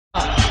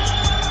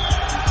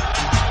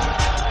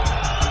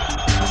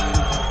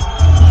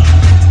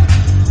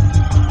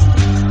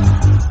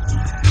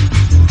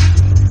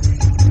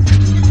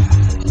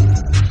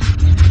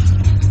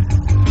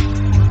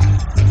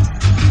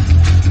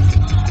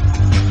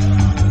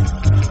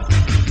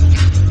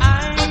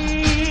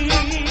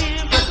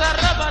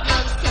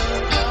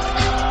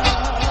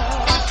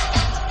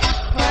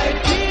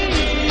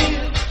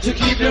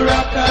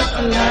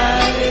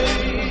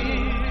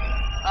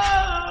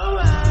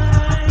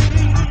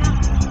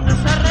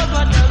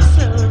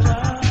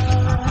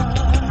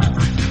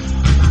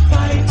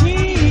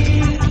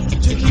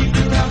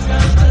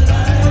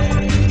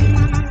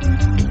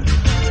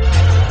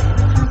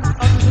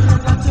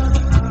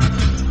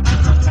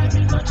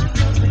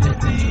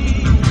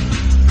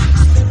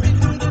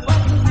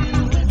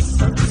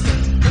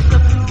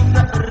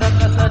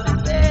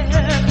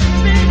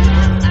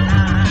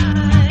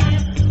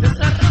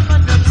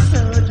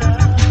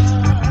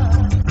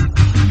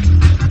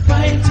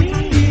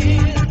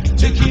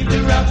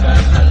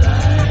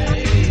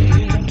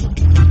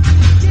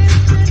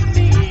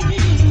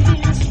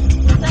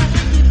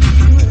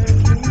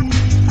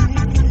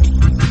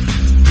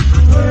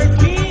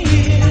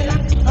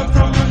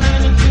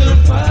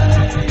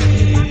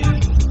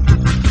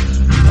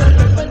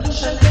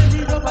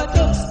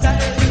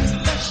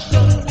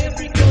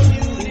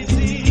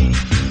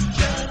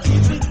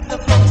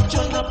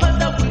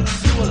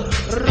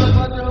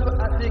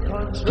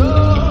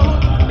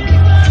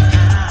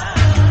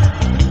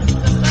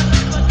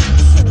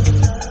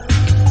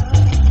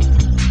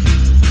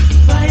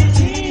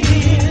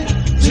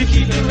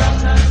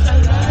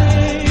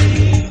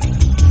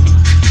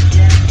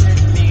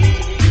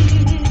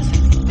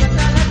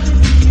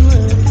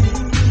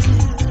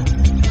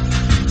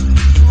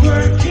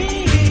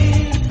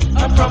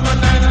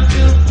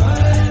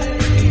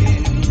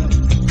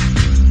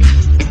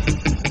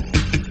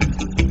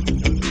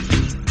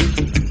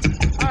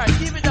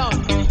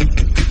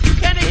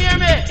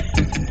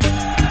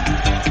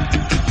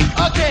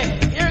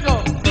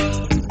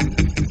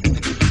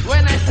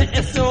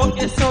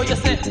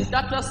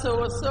Dr.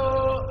 So-so.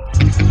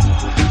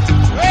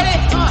 Ready?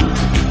 One,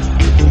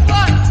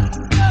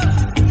 two,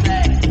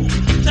 three.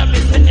 Tell me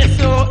say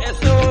S-O.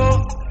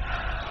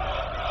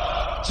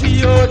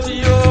 G-O.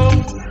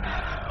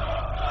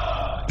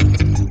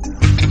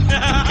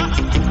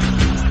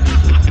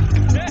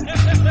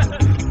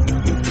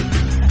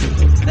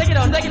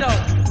 Take it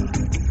out.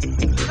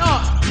 No,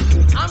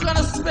 I'm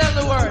gonna spell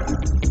the word,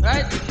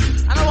 right?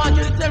 And I want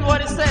you to tell me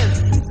what it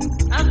says.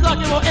 I'm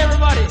talking about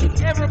everybody.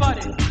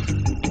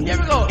 Here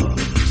we go.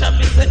 Chop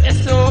me say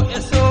S-O.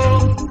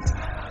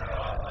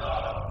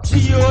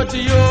 G-O.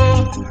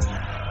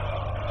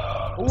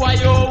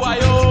 Y-O.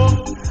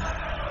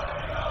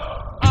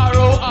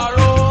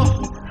 R-O.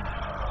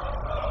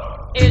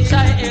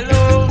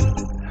 H-I-L-O.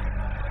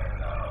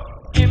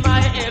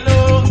 M-I-L-o.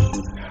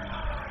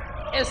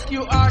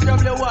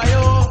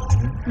 S-Q-R-W-Y-O.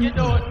 You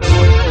don't know.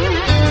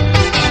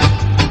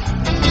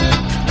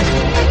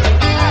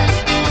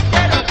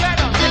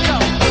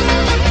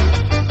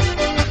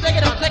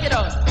 Take it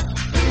out.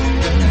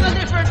 It's a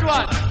different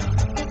one.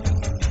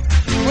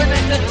 When I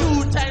say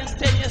 2 times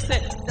 10, you say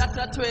that's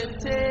 20.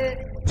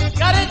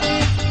 Got it?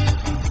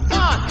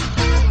 Come on.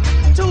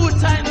 2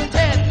 times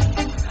 10.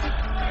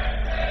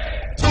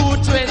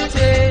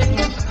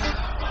 220.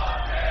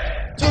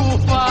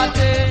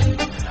 240.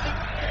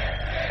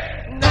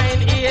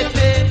 980.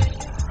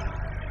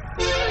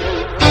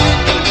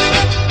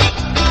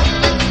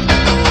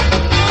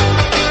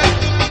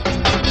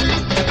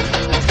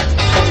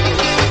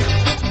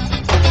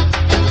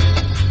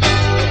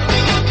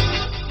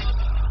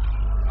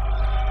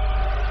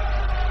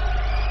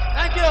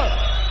 Thank you.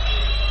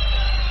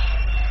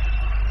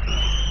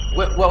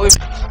 What we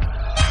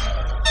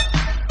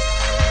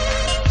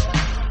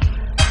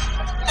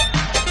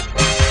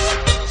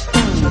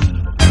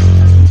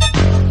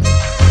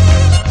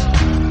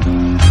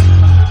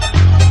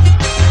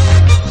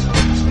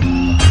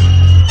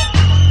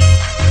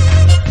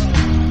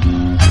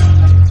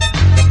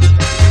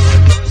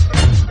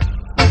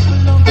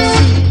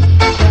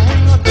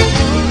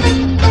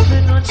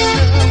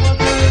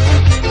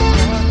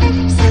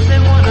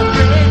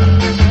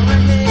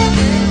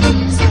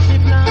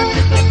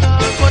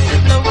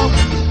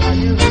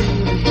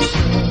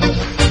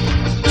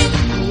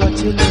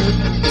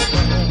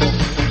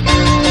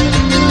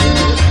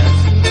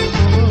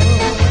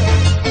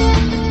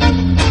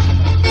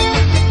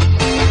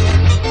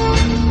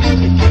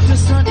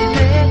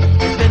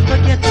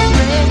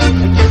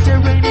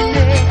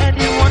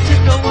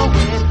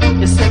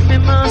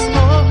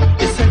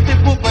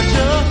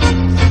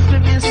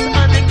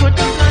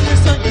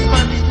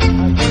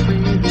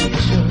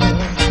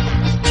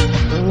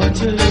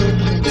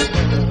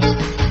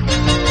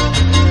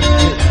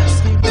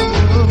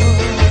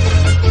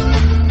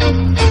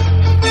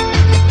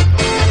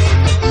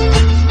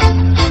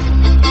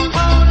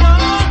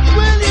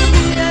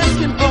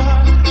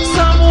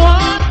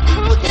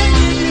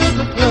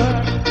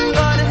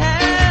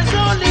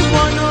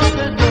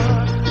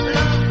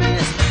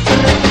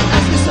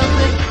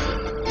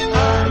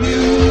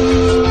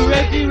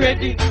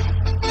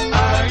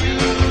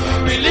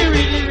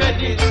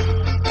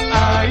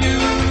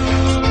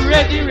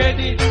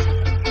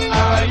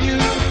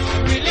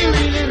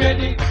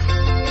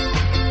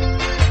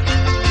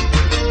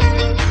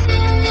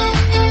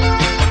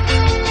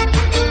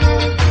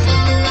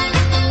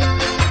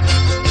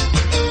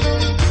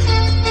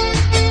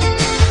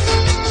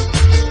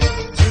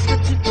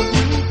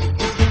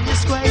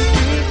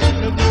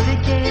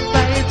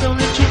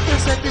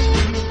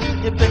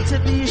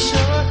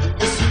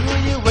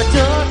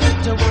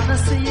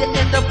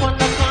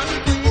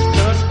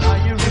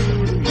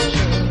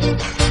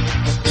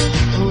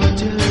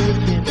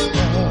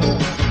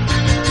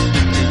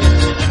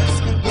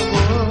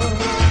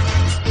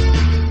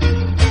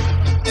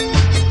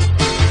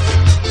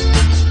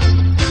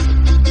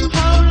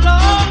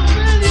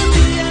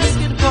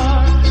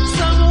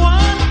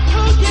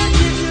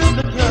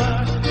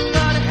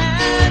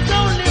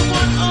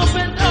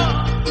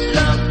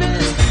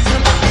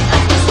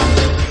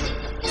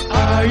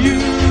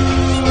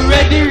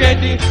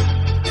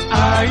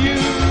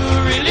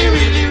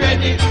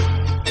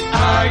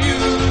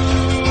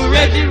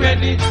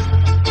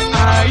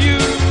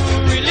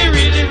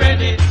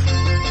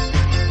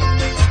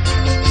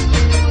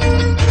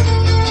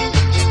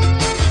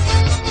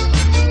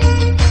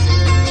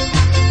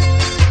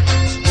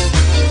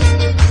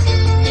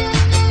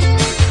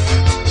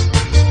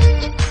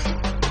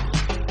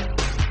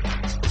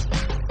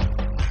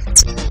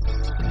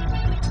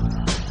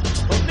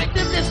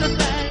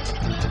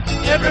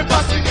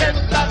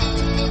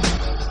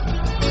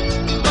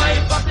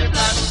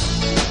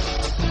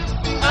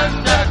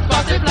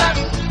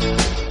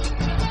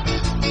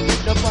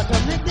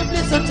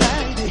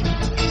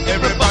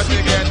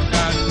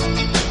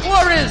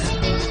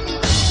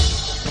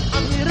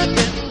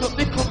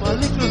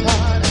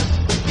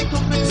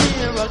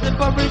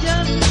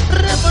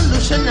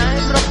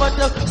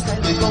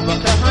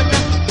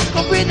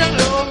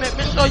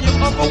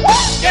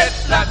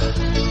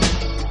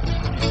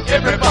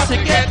Everybody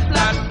get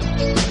flat.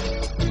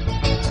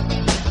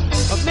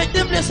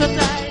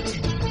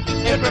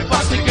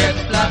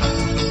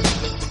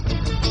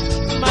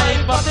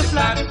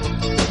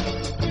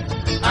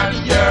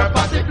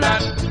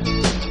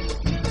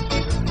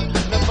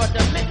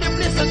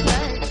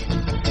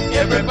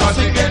 every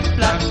posse get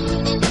flat.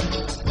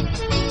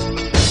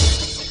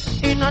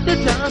 In the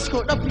dance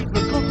court, the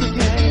people come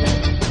together,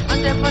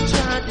 and them a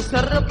chant this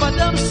a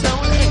rub-a-dub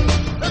sound. Hey,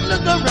 don't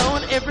look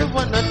around,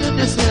 everyone under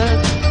the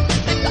sun.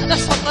 They got a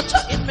song of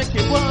chat, it make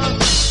you want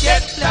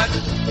get flat.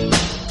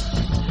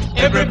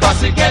 Every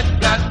posse get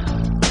flat.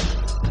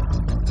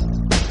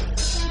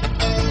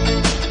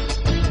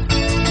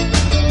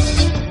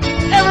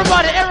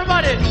 Everybody,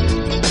 everybody.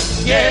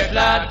 Get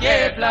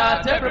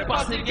flat, every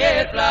posse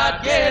get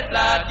flat, get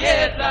flat,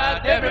 get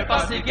flat, every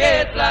posse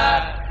get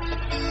flat.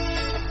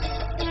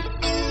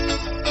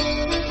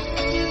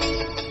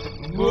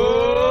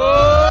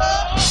 Whoa.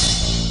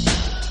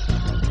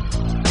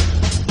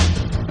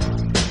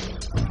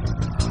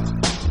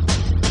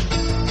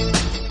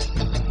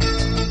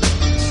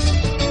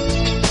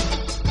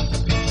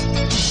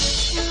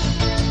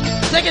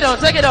 Take it on,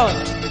 take it on.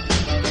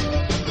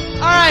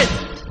 Alright.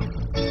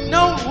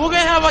 Now we're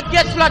gonna have a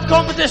get flat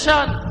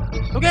competition.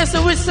 We're gonna see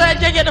which side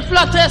can get the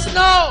flattest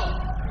now.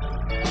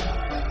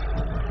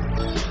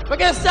 We're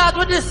gonna start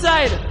with this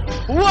side.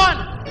 1,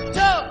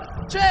 2,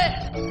 3,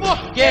 4.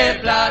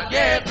 Get flat,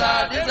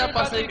 this a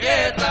posse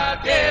get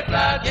flat, get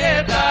flat,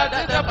 get flat,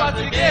 that's a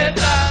posse get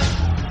flat.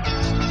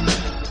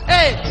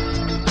 Hey,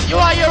 you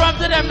run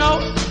to them now.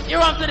 You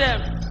run to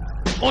them.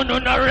 Oh no,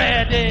 not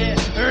ready,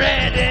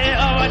 ready.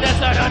 Oh, that's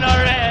not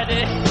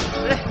ready.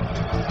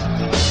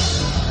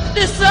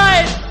 This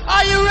side,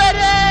 are you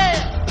ready?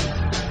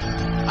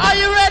 Are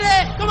you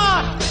ready? Come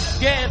on.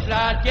 Get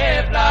flat,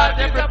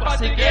 every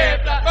posse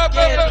get flat,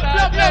 get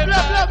flat, get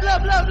flat, blah,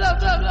 blah, blah,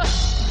 blah, blah.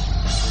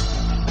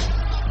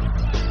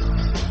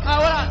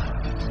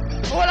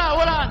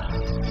 Hold on.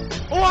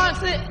 Who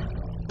wants it?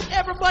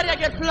 Everybody I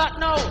get flat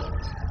now.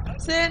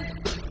 Sin.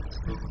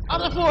 On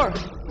the 4.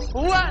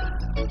 1,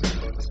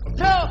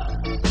 2,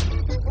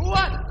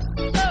 1,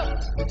 2,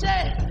 3.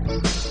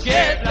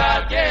 Get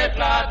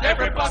flat,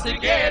 every posse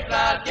get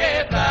flat,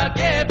 get flat,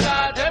 get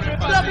flat, every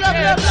posse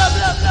get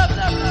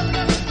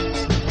flat.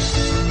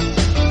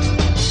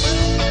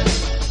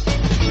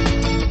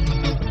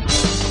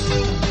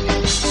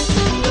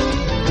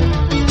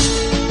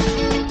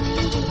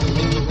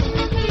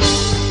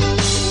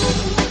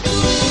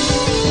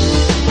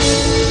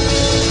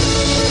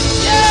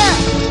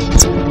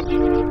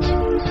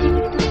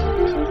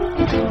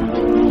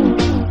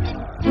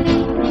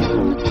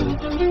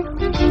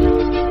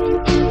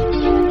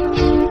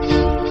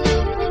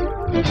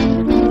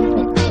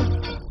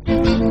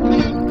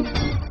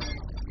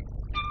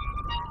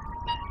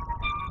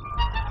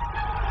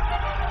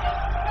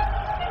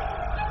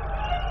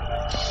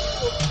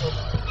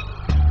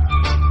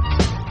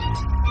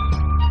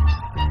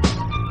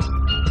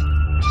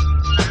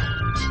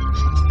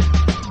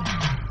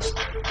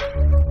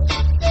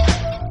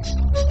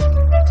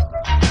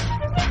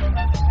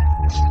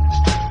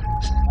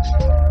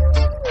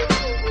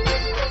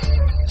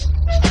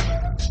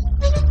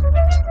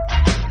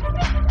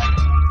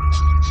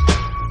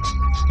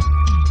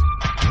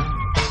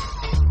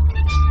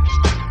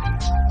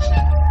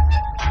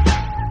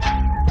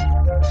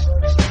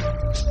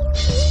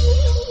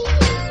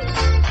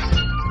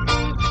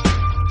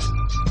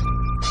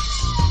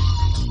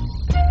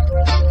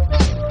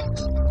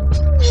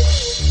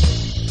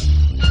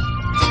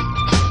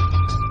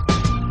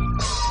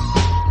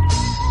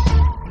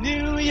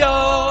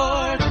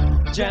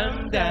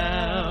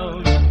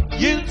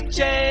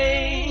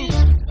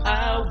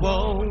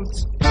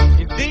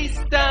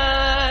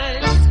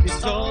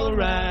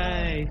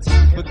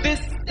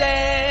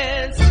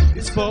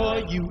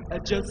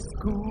 Just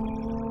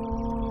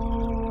cool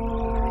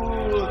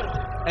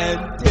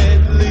and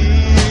deadly.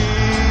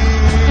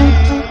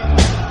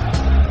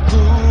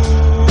 Cool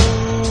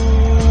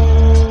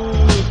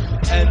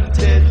and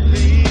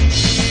deadly.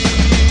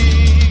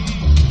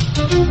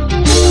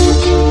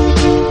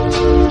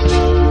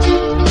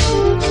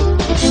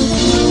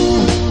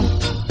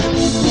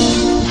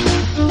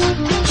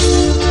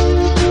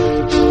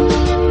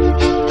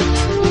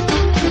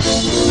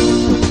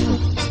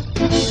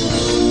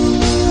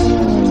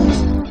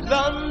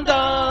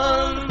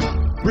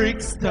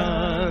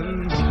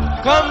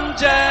 Come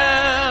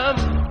jam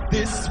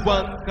this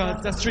one,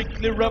 cause a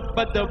strictly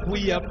rub-a-dub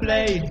we a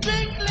play.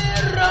 Strictly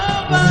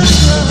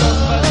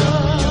rub-a-dub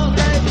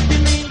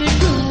give me the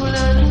cool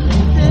and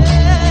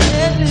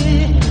deadly.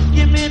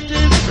 Give me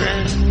the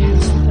brand new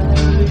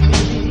style.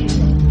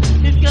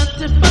 You've got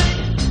to fight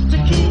to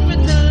keep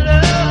it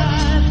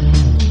alive.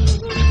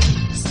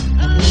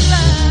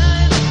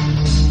 Alive.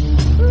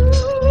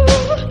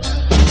 Ooh,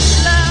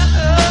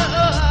 alive.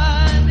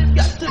 You've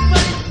got to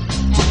fight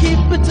to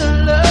keep it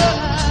alive.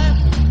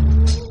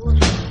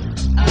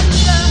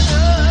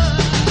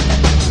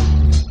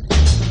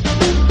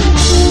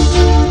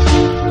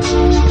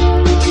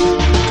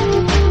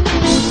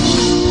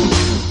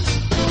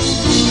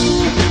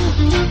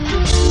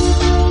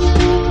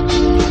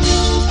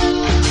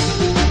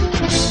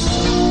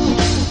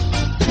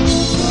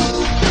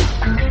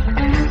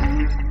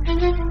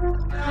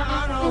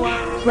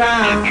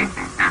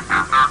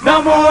 No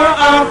more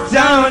up,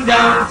 down,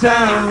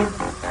 downtown.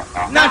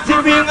 Not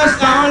to bring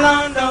us all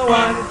on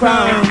one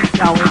crown.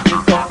 Now it's the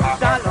song,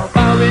 shallow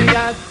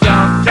barriers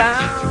jump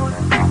down.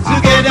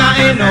 Together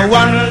in a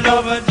one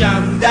love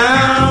jam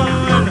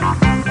down.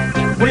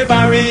 The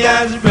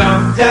barriers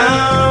broke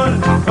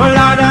down. Oh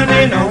Lord, and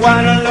in a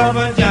one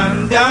love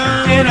jam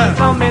down. In a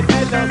summit,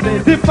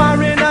 the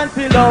foreign and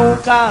the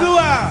local.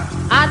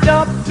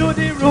 Adopt to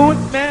the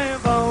roots, me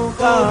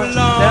vocal.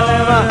 Tell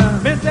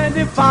them, me say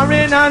the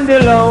foreign and the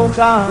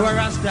local.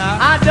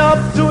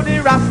 Adopt to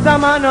the Rasta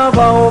man a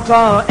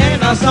vocal.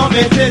 In a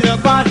summit, the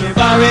party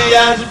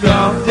barriers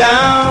broke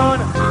down.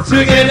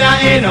 Together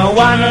in a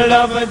one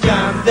love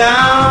jam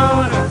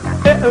down.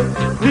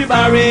 The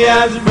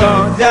barriers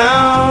broke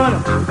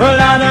down. Oh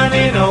Lord, and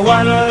in a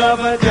one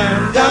love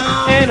jam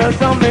down. In a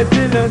summit,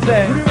 the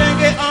say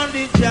reggae on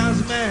the jazz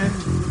man.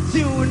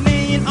 Tune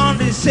in on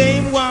the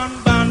same one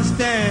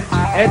bandstand.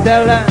 I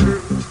tell them,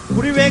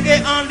 put the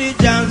reggae on the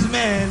jazz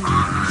man.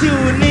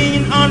 Tune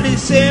in on the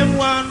same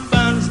one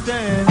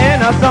bandstand.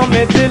 And I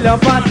summit till the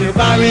party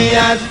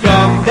barriers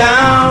come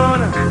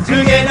down.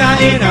 Together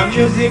in a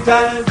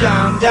musical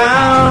jam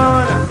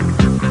down.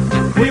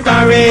 The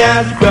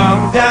barriers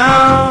come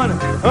down.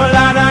 Oh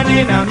Lord, and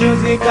in a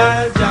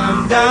musical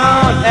jam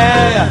down.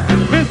 Hey,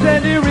 we say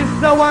the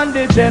wrist one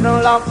the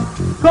general.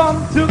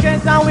 Come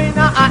together, we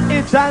not at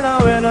each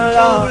other, we no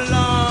love. Oh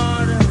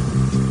Lord,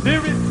 the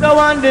wrist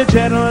one the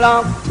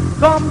general.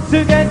 Come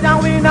together,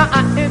 we not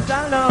at each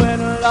other, we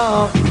no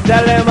love.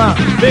 Tell them,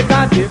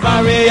 because the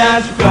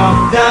barriers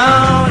come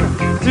down.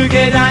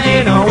 Together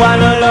in a one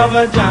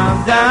love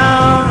jam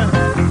down.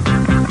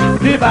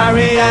 The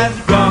barriers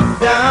come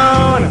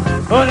down.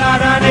 Oh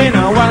Lord, and in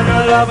a one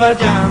love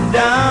jam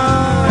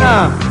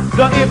down.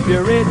 So if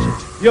you're rich,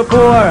 you're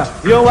poor,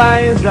 you're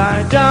wise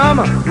or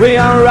dumb, we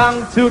are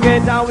wrong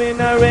together, we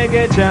no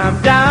reggae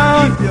jam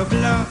down. If you're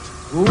black,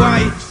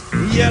 white,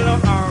 yellow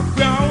or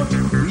brown,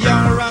 we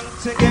are wrong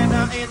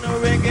together in a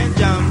reggae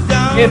jam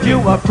down. If you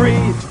a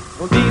priest,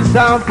 be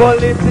some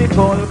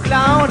political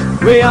clown,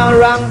 we are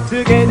wrong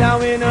together,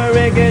 we no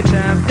reggae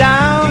jam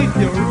down. If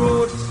your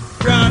roots,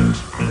 branch,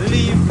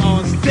 leaf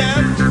or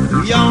stem,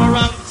 we are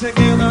wrong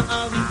together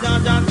as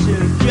Jaja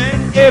children.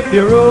 If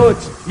your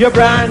roots, your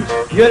branch,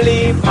 your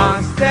leaf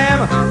or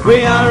stem,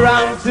 we are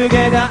wrong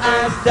together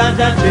as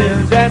Jaja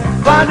children.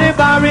 For the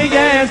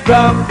barriers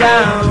come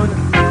down,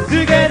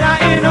 together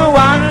in a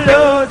one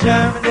low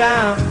jam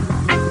down.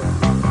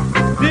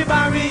 The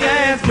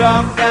barriers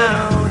come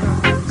down,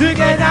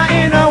 together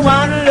in a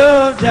one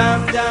low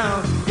jam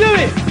down. Do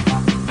it!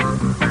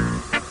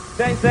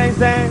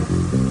 Sing.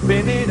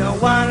 We need a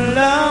one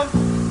love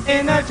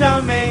in a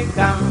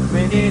Jamaica.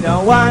 We need a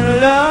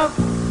one love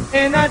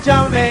in a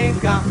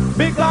Jamaica.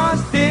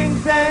 Because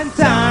things and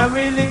time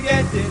really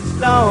getting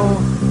slow.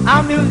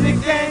 Our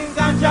music ain't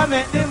gonna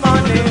make the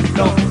money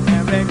flow.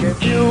 And reggae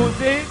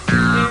music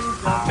in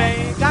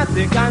Jamaica,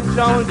 they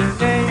control the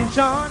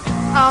nation.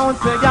 Out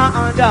to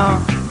yonder.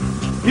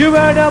 You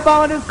heard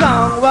about the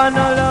song, One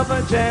Love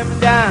a Jam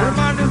Down. We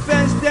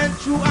manifest that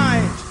true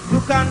eye to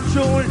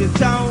control the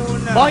town.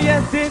 Oh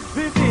yes, it's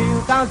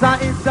revealed, cause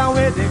it's a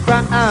way they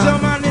cry.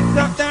 Some man it's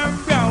up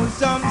them brown,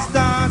 some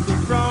start to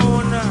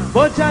frown.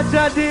 But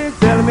Jaja did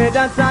tell me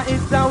that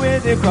it's a way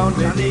they crown.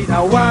 We need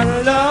a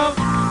one love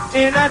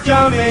in a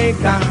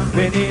Jamaica.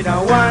 We need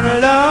a one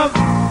love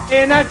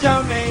in a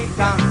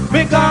Jamaica.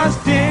 Because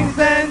things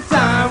and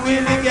time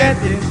really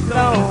getting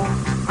slow.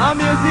 Our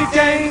music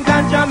ain't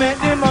gonna make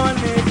the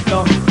money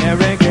flow. And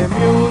reggae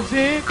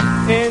music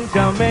in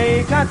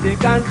Jamaica, they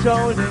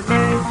control the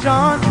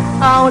nation.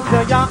 Out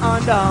to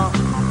yonder.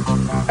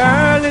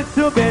 Early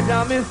to bed,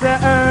 I miss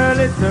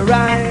early to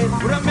rise.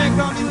 We make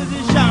our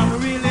musician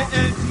really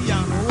healthy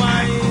and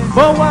wise.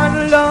 But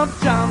one love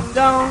jam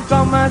down,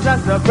 come as a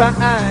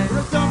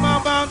surprise. Some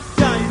are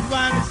baptized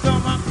while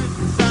some are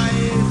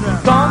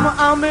criticized. Some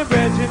are me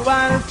brethren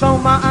while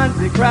some are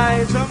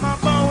antichrist. Some are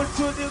bound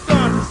to the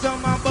gun,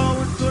 some are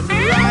bound to the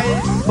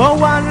rise. But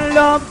one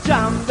love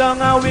jam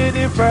down with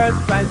the first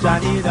prize. I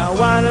need a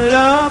one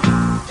love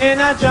in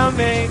a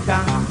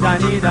Jamaica. I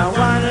need a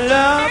one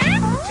love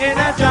in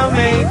a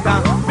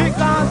Jamaica.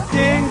 Because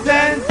things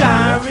and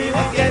time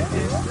really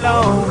getting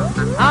slow.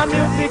 Our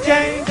music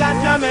ain't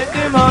gonna make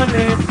the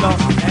money flow.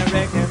 And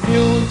reggae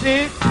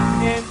music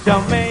in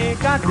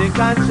Jamaica, they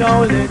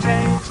control the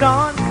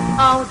nation.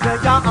 Out to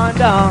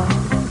yonder,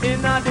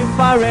 in a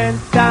different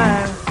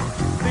style.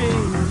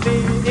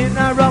 In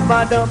a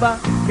rubber dubber,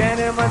 can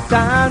him a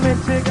stand me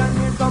chicken,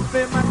 me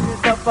comfy, man, me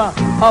supper.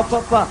 Up,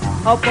 dupa.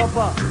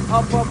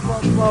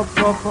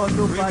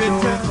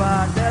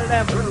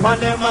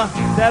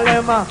 Tell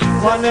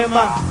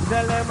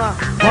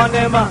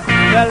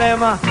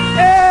them,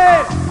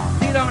 hey!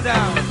 Sit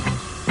down.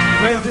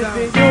 Where's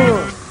it you?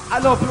 I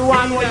love you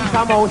one when you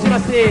come out, you know,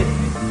 say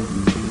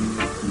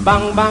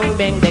bang, bang,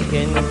 bang,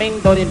 decken, bang,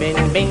 doddy,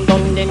 bang, bang,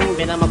 don, den,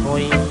 ben, I'm a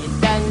boy,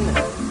 dan.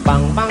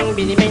 Bang, bang,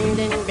 biddy, bang,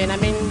 den, ben,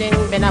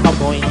 ben, I'm a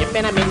boy,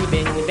 ben, a mini,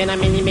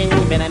 ben.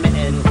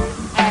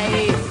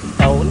 Hey,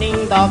 stoning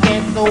the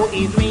ghetto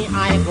is me,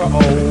 I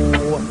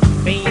grow.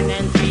 Pain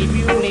and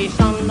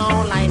tribulation,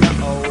 all I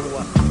know.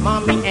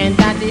 Mommy and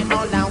daddy,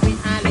 all that we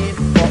I live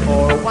for.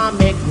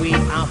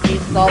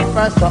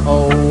 suffer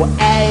so.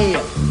 Hey,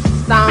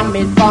 storm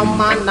it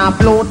come and a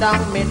blow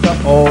down me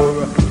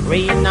door.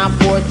 Rain a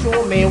pour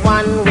through me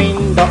one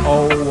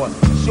window.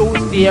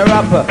 Shoes tear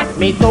up,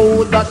 me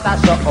toe just a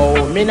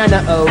show. Me no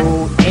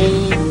know,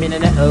 hey, me no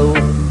know,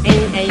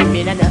 hey,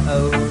 me no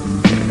know.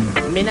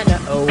 Me no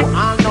know,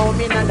 I know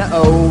me no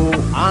know,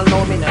 I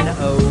know me no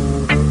know.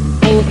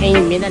 Hey,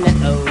 me no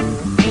know,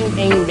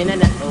 hey, me no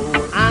know.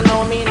 I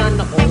know me no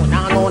know,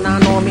 I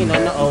know me no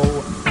know.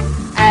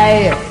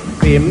 Hey,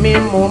 me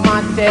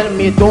mama tell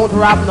me don't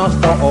rob no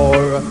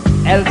store.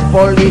 Else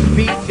police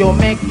beat you,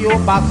 make you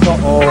back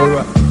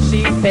sore.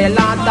 She tell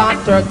her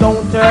daughter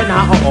don't turn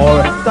her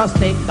whore. Just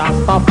take that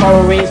stuff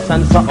for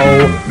reason so.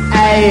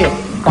 Hey,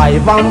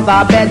 5 on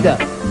the bed,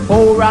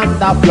 4 on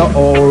the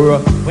floor.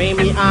 When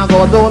me a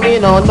go do me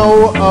no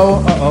know,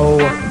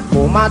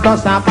 Mama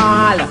does a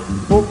ball,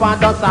 Papa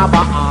does a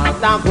ball.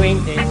 The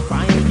greatest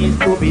crime is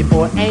to be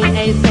poor.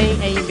 Hey, say,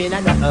 hey, me no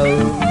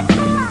know.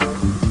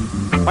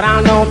 But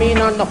I know me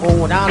no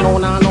know, I know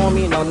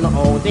me no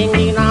know. Ding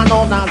ding, I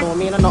know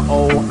me no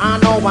know. I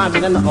know I me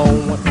no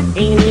know.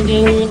 Ding ding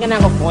ding, can I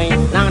go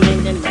point? Now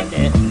ding ding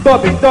ding.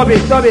 Dub it.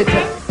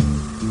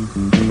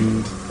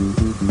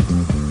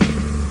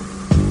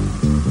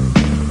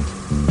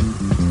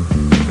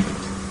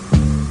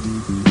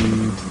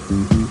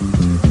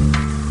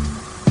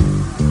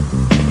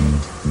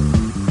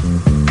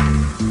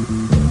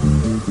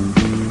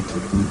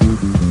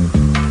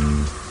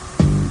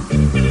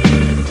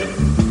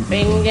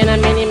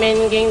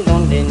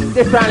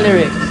 Different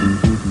lyrics.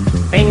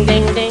 Bing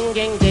ding ding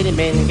ding ding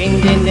ding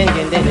ding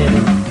ding ding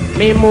ding.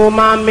 Me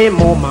mama,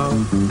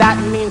 that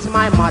means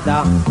my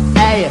mother.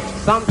 Hey,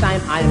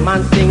 sometimes I'm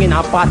man singing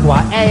a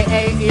patois.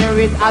 Hey, hear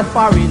it as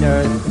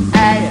foreigners.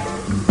 Hey,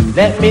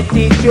 let me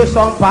teach you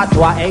some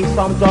patois. Hey,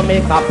 some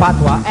Jamaica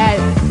patois. Hey,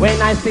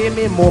 when I say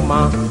me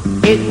mama,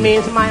 it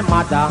means my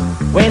mother.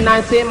 When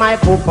I say my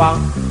papa,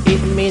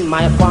 it means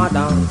my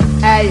father.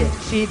 Hey,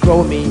 she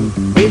grow me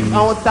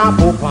without a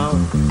papa.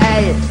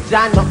 Hey,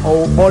 John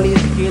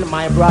police kill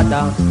my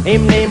brother.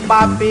 Him name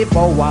Bobby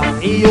Power.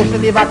 He used to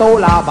live at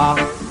Olaba.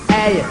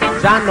 Hey,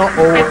 John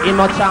he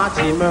no charge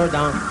him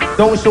murder.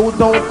 Don't shoot,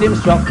 don't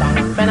instruct.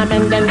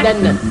 Phenomen then.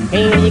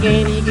 Hey,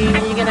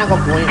 gonna go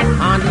going.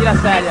 And the other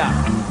side,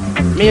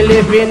 me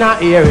live in a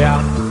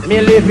area.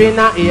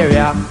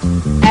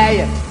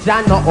 Hey,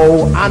 John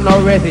I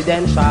no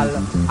residential.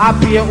 I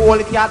pay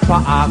old cat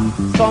for act,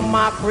 some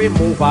mark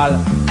removal.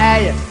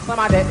 Hey, some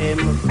of them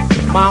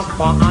mark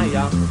for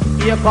hire.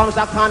 Here comes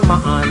a con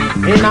man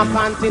in a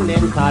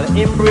continental.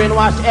 Him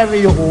brainwash every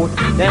youth,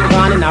 them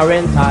gone in a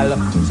rental.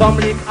 Some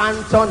lick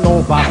and turn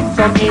over,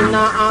 some in a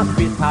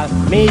hospital.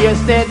 Me you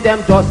said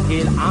them just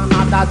kill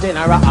another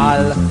general.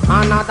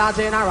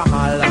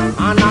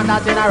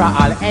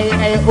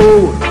 Hey,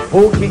 who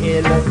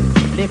kill?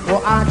 Lick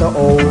for other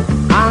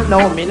I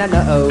know me no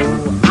know.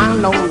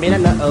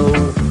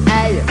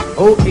 Hey,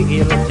 who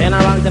kill?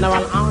 General on the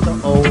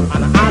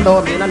and I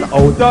know me no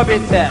know. Dub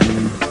it.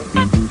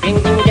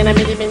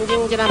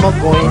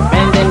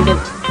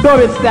 Dub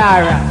it,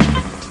 star.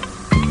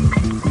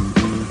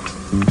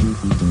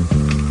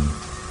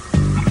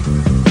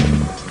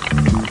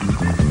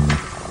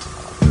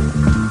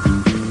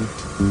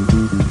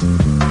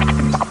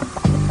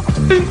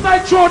 Since I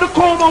throw the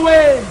comb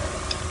away,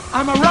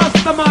 I'm a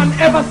Rasta man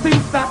ever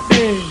since that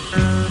day.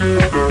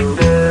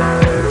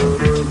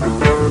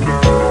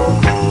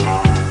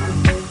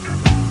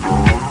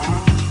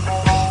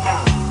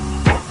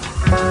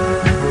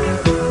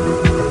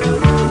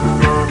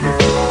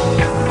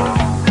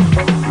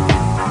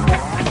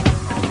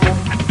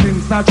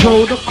 Since I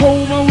throw the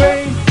comb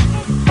away,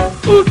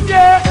 ooh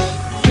yeah.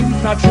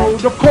 Since I throw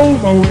the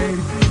comb away,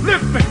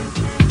 lift me.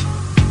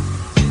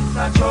 Since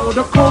I throw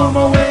the comb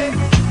away,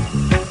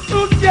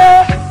 ooh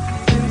yeah.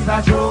 Since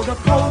I throw the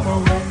comb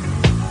away,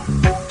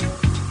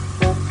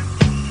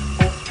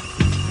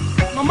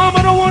 my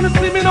mama don't wanna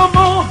see me no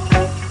more.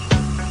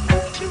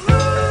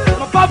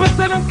 My papa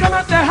said I'm coming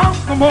at their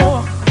house no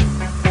more.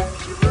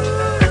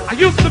 I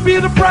used to be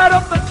the pride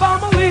of the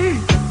family,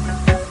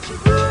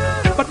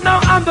 but now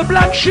I'm the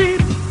black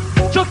sheep.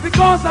 Just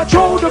because I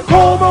throw the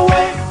comb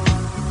away.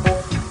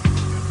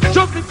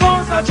 Just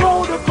because I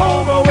throw the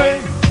comb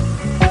away.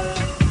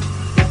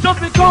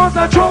 Just because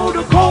I throw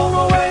the comb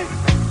away.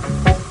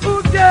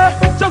 Ooh yeah,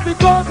 just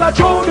because I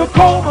throw the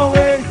comb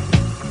away.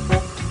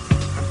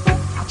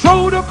 I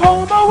throw the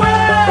comb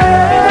away.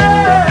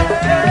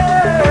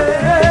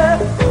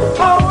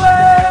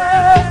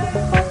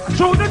 I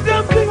throw the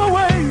damn thing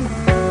away.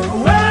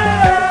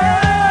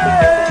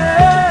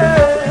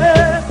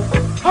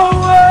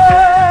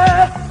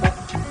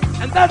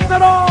 And that's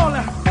not all.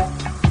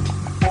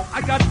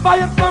 I got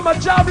fired from a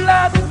job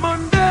last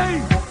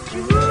Monday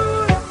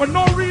for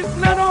no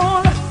reason at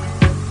all.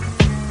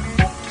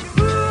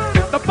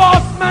 The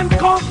boss man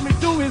called me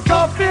to his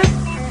office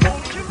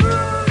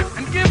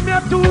and gave me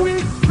a 2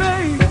 weeks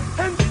pay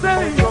and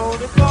say,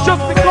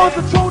 just because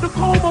I throw the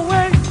comb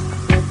away,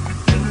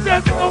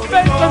 there's no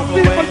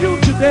vacancy for you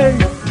today.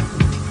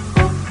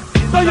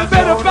 So you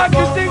better pack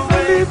your things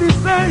and leave me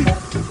safe.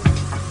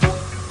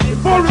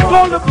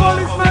 call the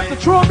policeman to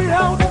throw me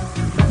out.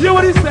 Hear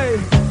what he say?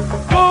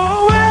 Go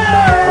away,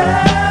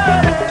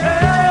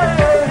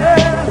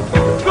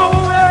 go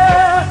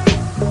away.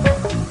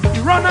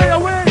 You run out your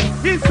way.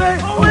 He say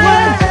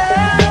away,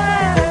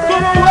 go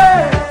away.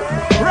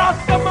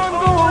 Rastaman,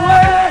 go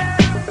away.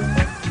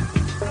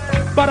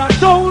 But I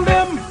told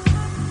him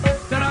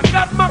that I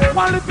got my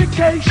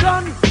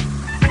qualification.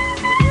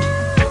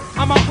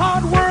 I'm a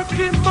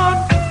hard-working man.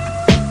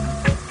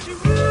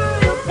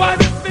 Why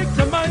the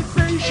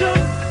victimization?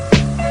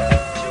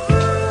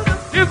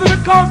 Is it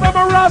because I'm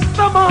a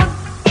Rasta man?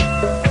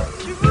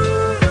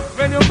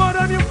 When your mother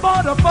and your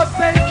father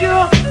forsake you,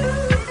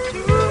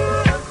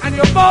 and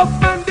your boss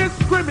man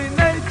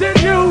discriminating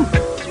you,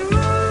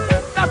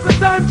 that's the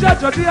time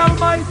Judge of the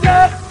Almighty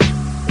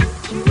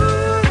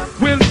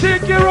will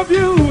take care of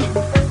you.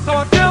 So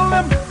I tell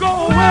them,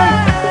 go away,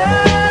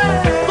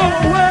 go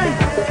away.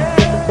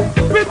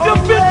 With your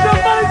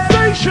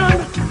victimization,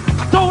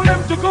 I told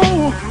them to go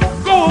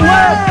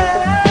away,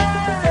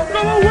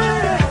 go away.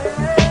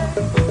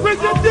 With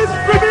your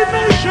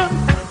discrimination,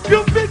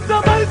 your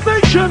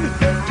victimization,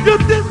 your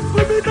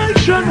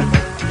discrimination,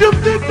 your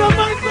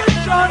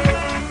victimization.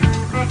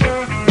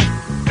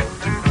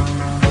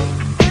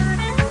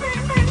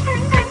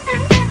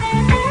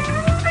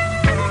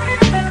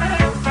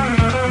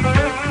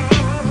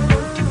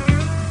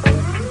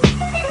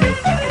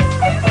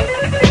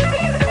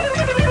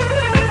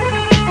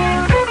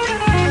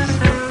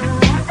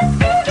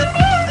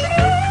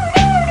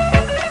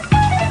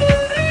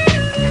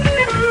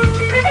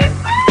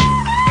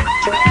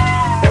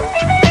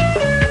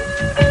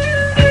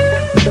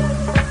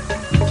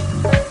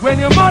 When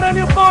your mother and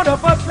your father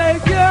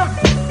forsake you,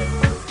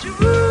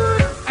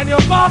 and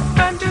your boss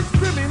man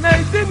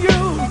discriminating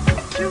you,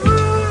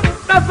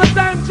 that's the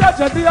time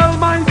Judge of the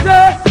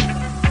Almighty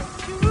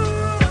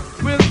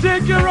will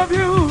take care of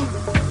you.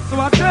 So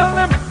I tell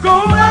them,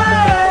 go away,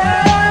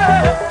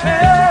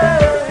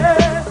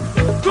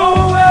 go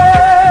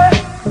away.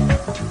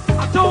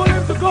 I told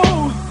him to go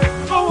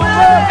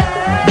away,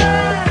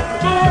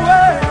 go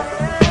away.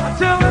 I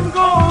tell him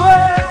go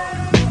away.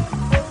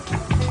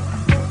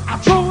 I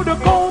throw the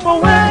comb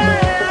away.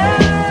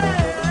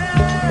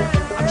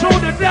 I throw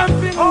the damn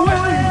thing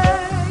away.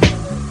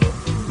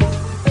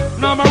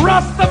 Now I'm a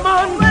Rasta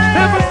man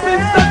ever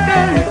since that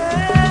day.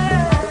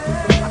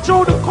 I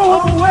throw the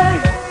comb away.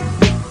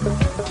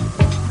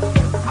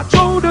 I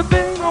throw the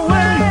thing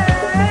away.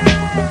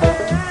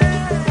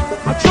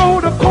 I throw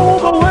the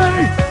comb away.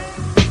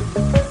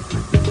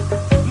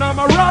 Now I'm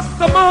a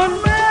Rasta man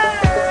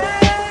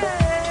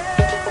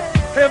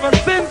ever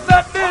since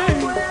that day.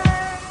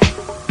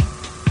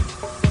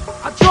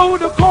 I throw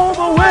the comb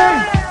away,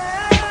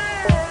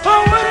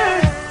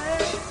 away.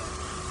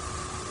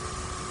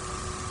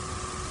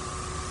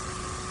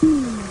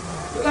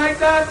 Like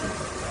that.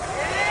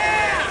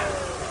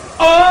 Yeah.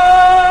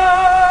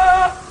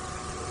 Oh,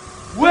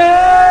 way.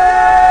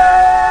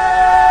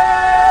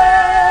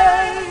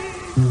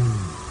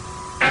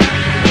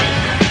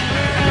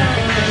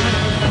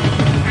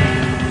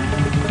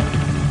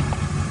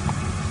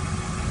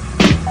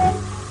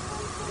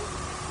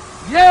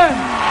 Yeah.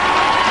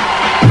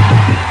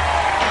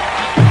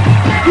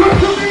 Good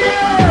to be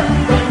here.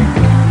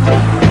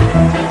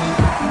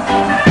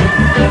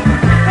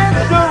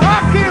 It's a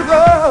rocky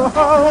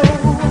road,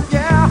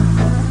 yeah.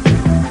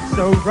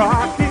 So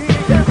rocky.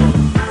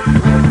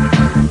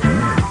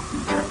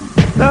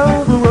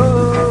 Though the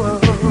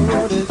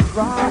road is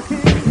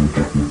rocky,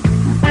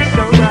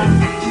 so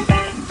rocky.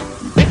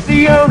 It's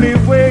the only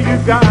way you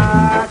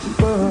got to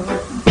go.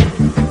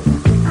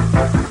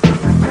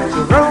 So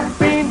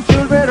romping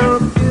children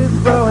up this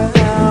road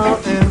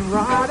out and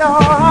ride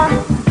on.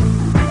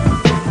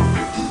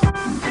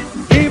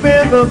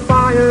 Keeping the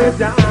fire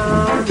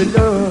down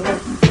below.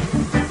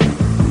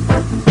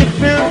 It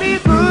will be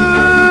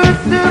good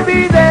to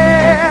be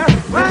there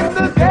when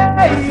the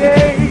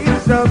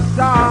gates of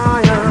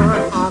Zion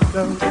are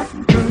closed.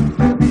 Good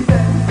to be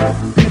there,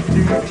 good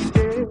to be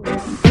there,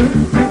 good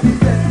to be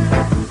there.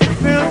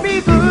 It will be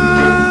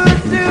good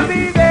to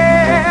be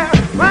there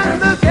when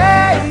the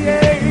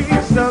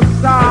gates of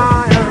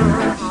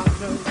Zion are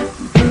closed.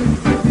 Good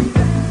to be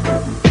there,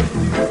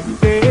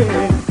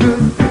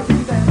 good to be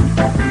there.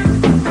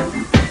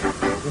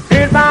 You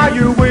can't buy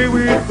your way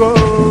with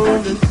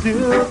gold and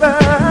silver.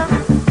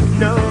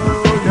 No,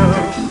 no.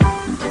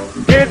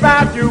 You can't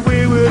buy your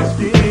way with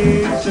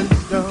sticks and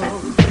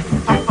stones.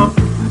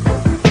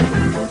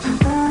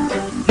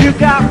 You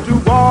got to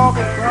walk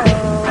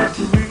across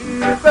the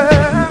river.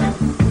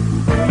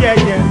 Yeah,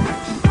 yeah.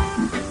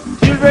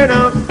 Children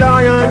of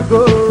Zion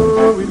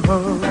going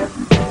home.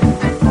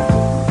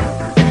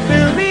 It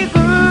will be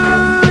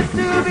good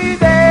to be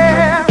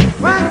there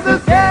when the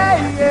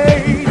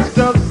gates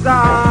of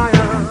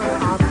Zion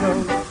are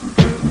closed.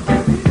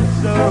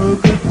 So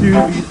good to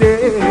be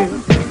there.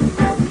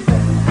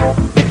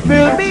 It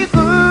will be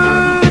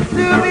good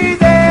to be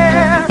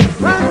there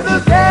when the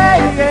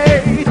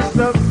gates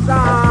of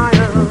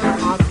Zion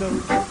are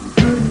closed.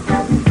 Good to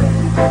be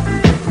there.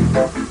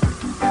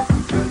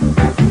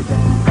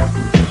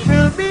 It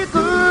will be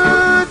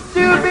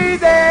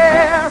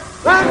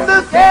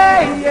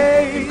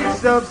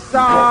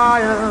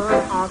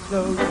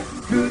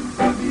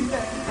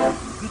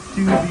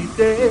to be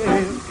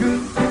there.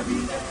 Good to be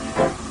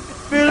there.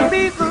 Will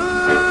be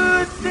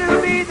good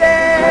to be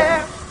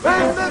there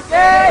when the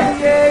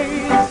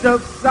gates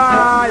of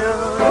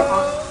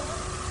Zion.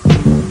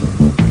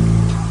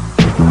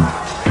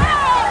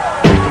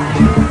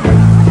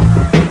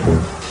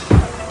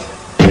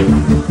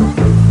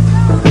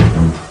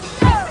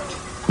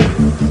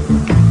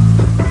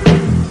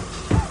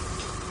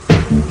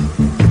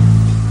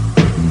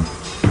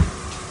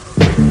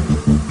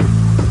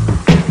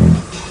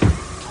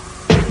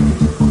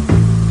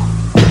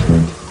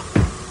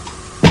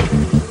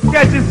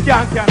 Get this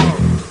skank out.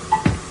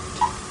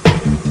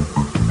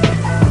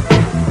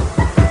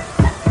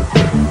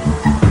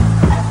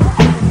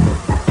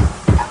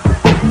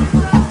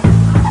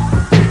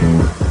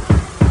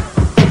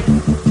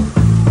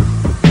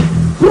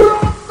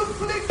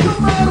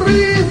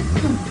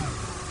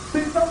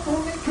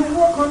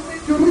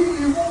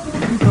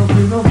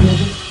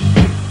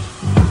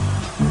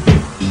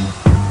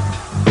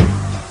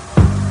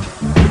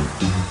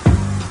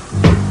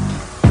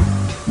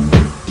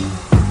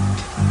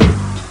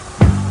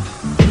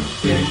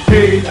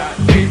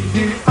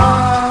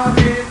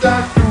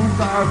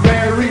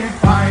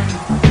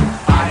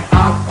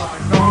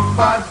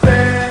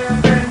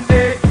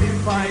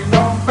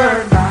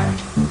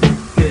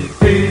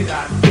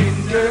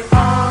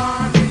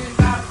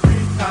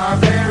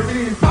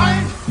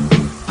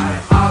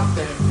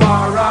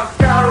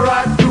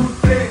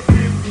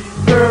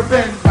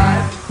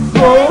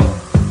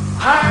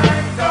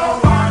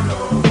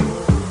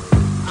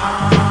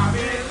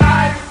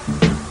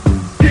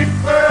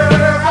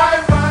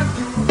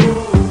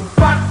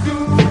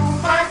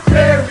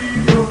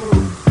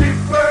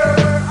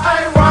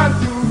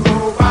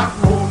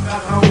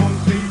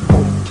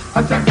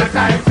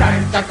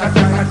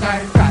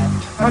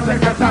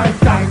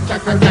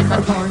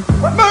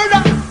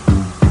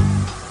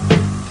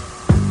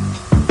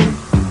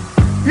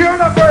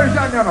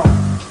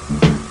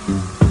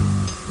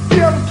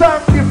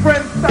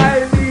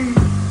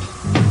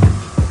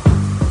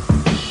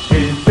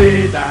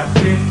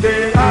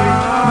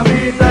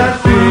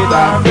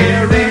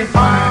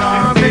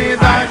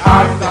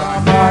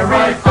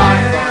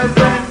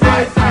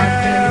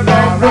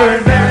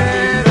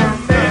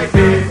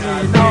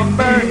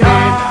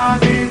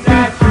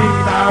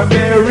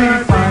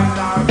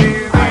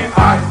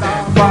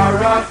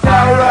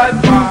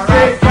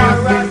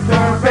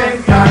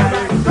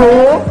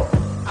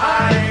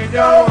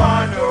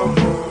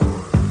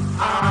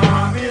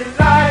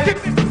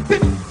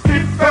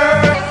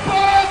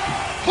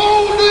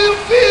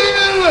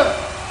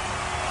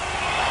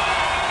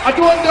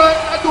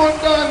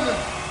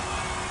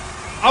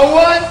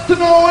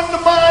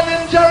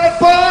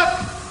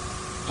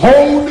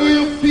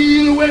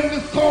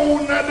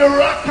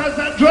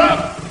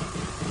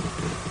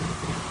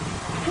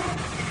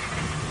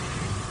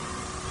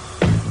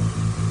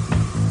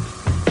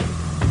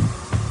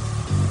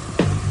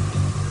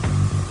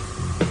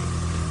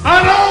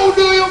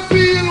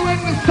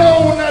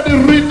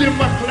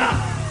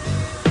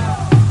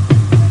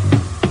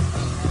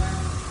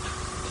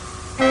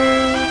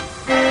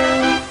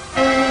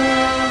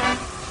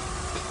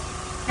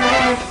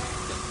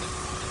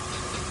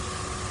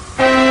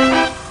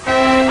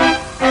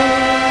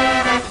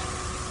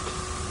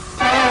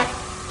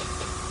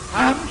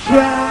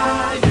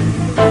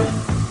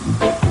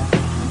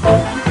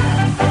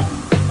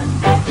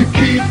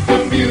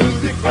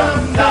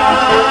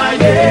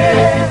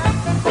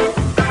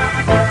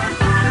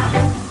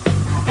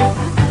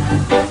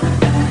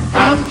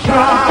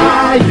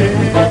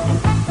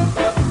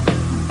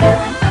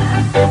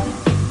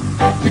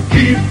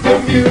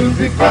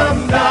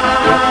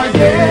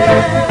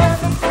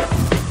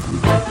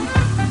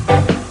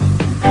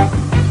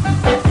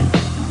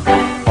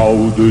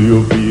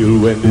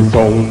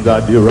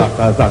 The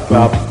rockers are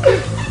clap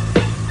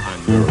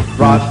and your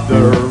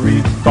brother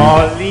is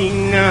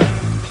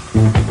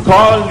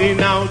calling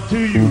out to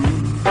you.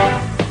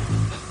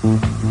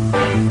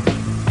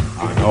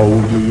 And how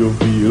do you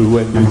feel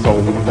when the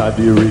sound of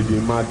the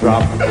rhythm a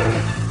drop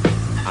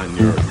and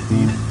your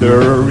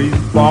sister is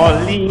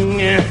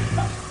falling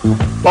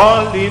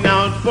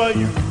out for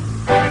you?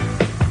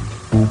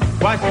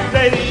 What she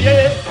say,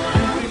 yeah,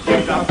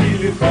 she's a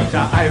feeling such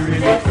a I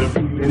relate to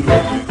feeling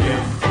when you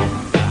get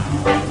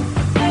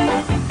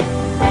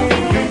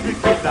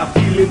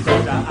feeling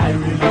so that I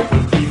really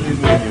feel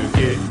feeling when you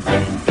get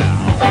down.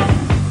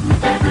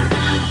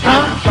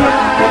 I'm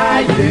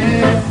trying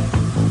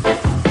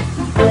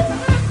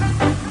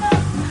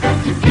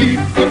to keep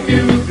the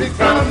music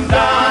from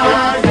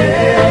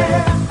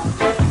dying.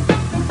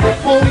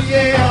 Oh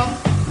yeah,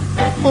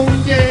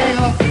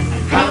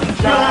 I'm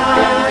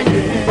trying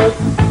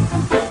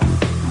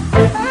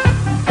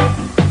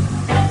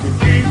to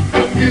keep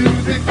the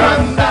music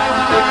from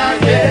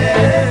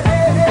dying.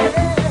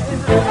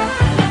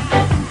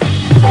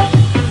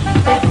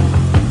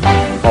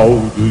 How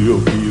do you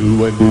feel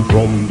when the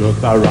drum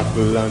just a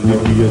rattle and the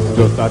bass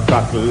just a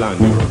tackle and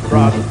your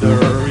brother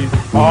is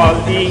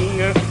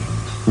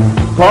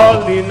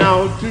calling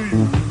out to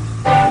you?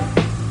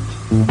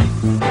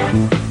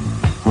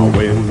 And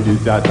when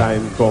this a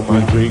time come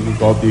and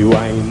drink up the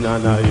wine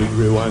and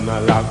everyone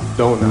a lock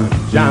down and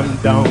jam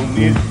down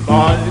is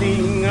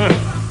falling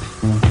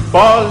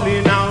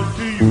out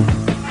to you.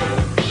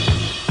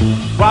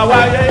 Wow,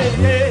 wow, yeah,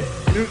 yeah.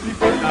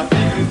 Music is a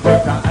feeling,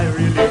 but I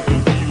really do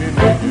feeling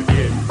when you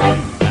get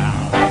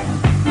down.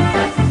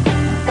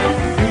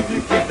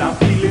 Music is a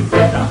feeling,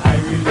 but I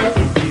really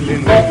do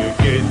feeling when you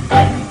get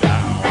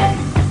down.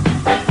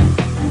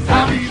 I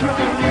feel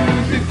the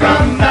music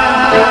from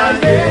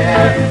now,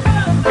 yeah.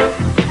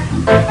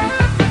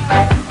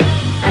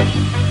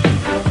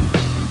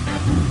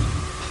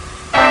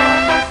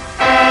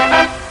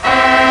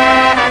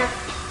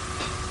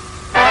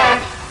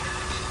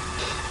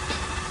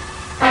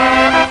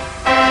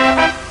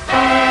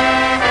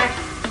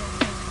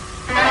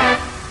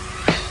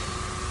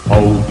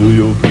 Do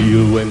you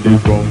feel when the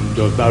drum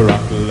just a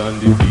rattle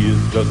and the bass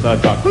just a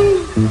drop?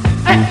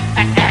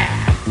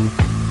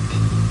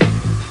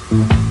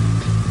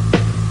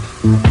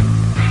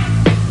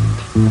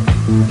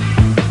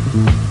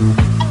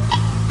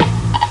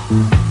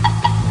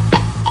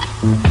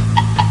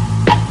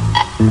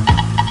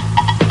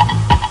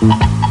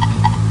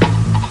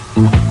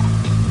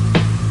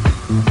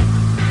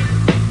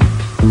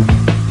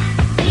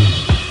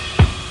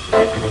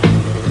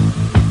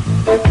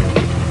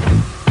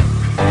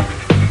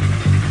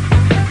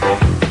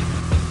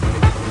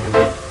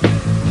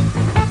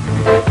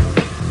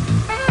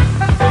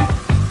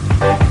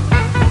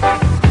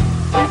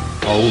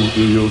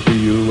 Do you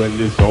feel when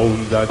the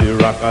sounds of the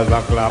rockers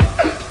a clap?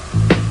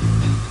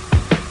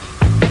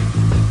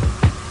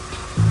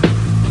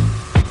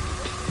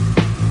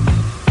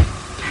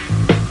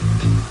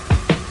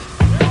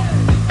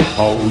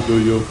 How do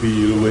you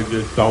feel when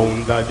the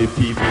sounds of the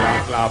people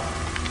a clap?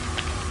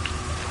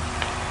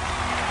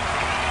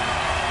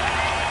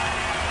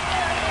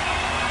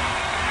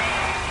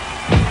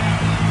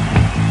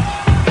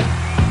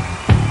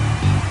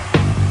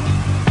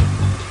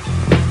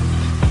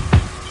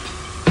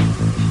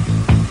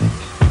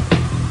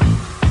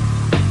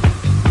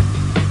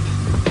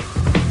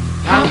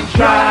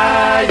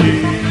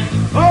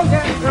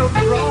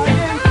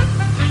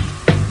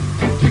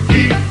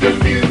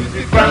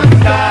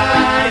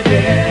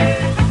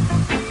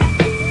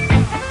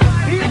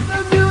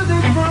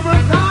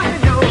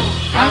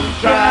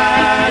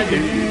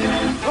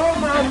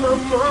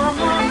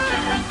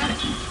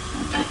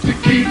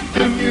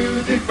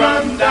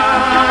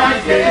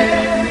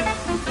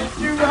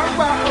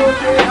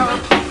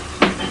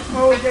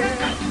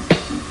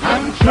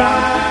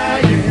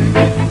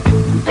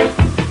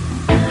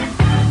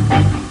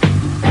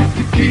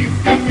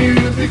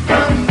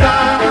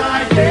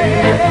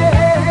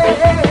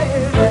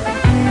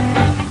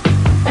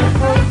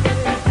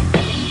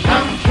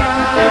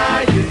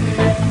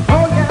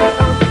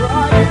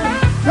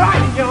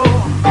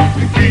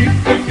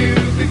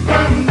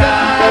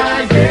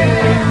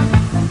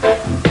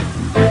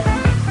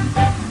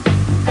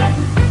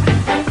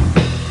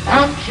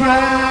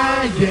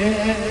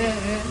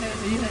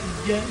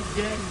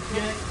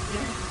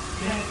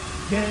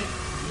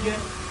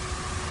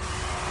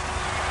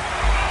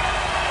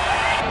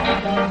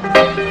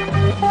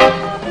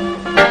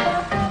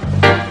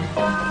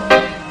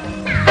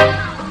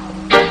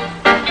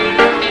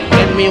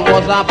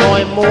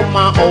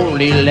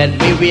 Let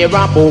me wear a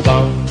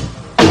bogan.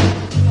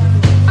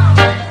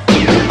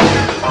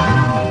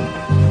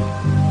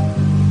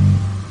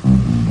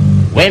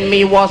 When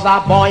me was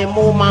a boy,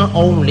 mama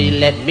only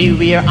let me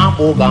wear a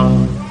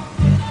bogan.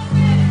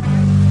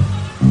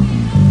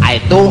 I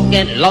don't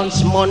get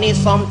lunch money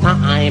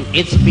sometime,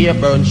 it's fear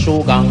burn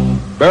sugar.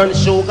 Burn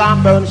sugar,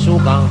 burn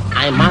sugar,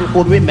 I man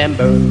could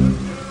remember.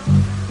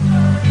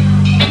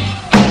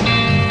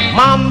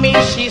 Mommy,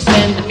 she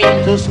sent me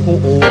to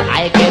school,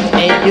 I get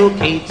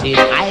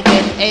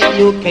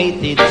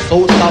educated,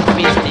 so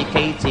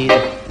sophisticated,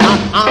 not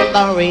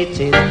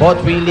underrated,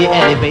 but really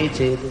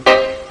elevated.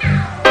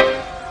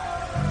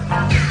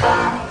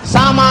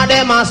 Some of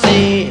them a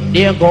say,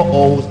 there go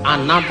out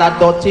another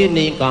dirty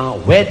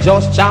nigga, we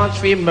just charge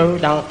for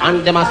murder,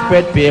 and them a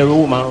spread fear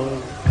rumor.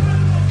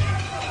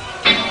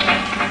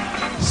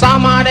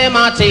 Some of them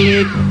a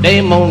take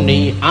their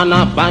money and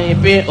a buy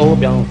for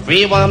opium,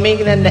 free one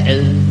million the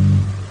L.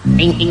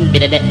 Bing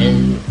bit the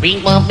L,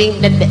 bring one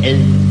bing the L,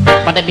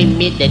 but I be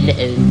mid the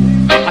L,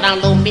 but I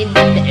don't mean the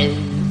L,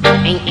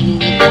 bing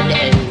mid the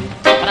L,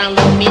 but I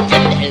don't mean the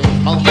L,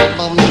 oh mid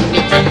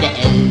the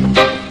L.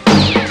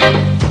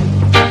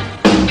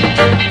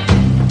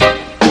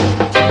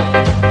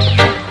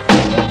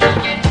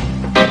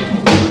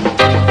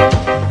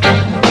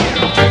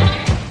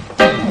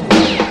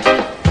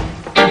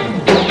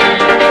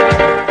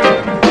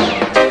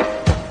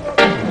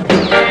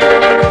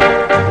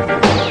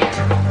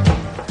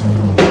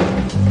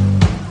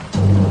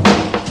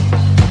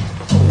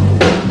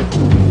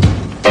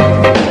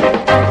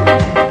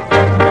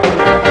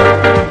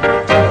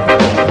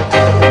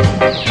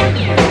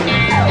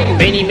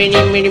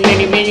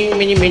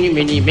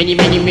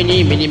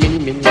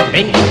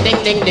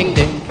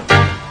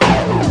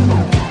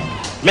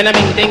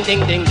 Ding, ding,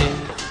 ding, ding, ding.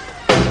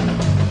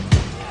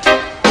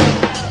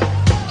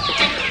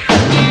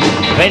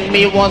 When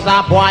me was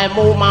a boy,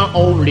 mama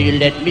only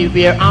let me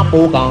wear a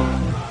boga.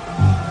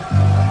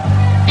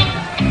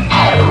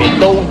 Me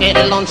don't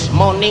get lunch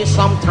money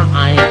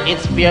sometime.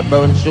 It's beer,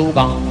 burn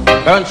sugar.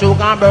 Burn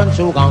sugar, burn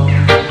sugar.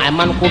 I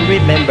man could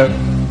remember.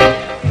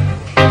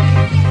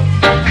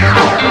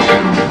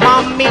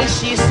 Mommy,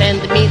 she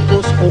sent me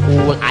to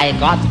school. I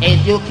got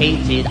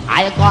educated.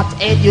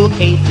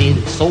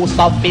 So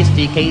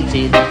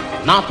sophisticated.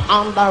 Not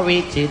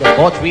underrated,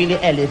 but really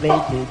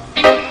elevated.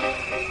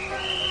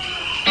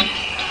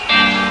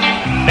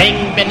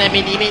 Bing, bing, bing,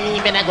 bing,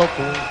 bing, bing, go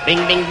cool.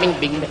 Bing, bing, bing,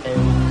 bing, bing,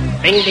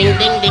 bing, ding,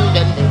 ding, ding,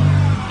 ding, ding.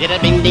 Did a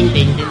bing, ding,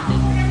 ding, ding,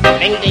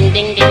 bing, ding,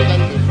 ding, ding, ding,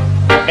 ding,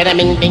 bing,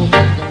 bing, ding,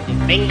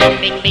 bing, ding, bing,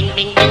 bing, bing,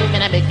 bing,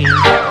 bing, bing,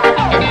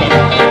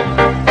 bing.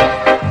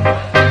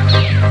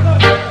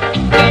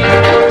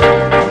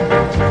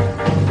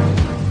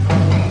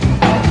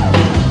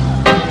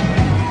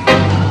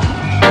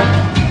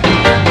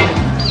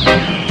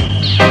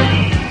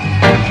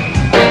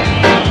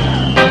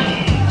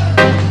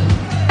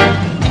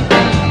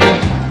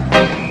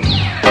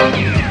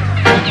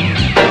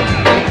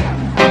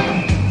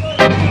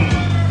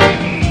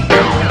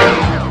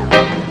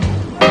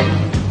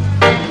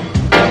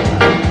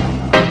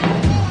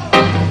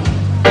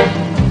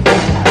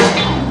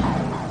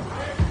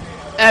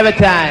 Every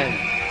time.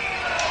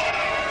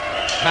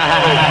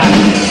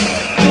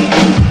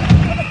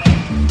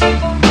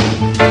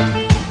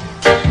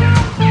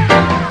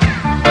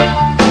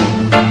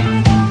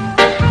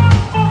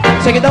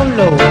 Take it down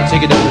low,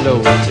 take it down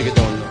low, take it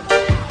down low.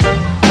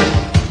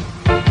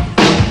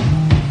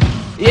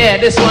 Yeah,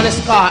 this one is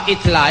called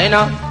Itla, you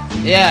know?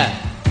 Yeah.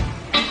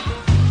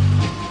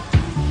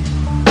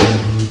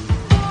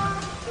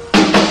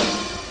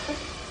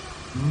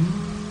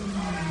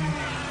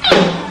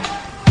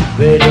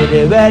 Where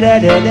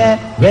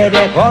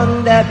they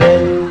con the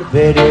bell,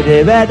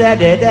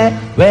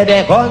 where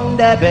they con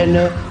the bell,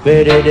 where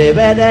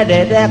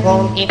they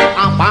con it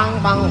a bang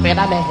bang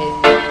beda mehe.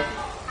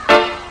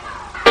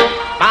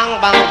 Bang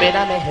bang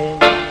beda mehe.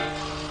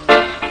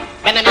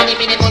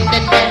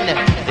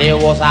 There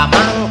was a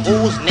man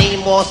whose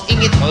name was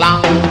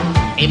Itlang.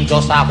 Him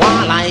just a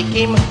one like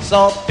him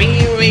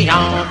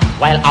superior,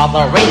 while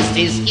other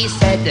races he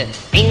said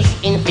is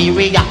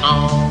inferior.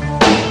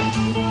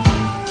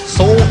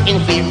 So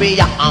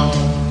inferior.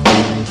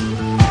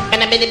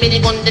 And a mini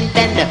golden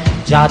pen.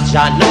 Judge,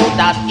 I know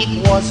that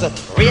it was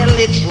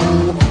really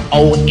true.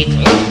 Oh, he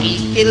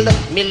killed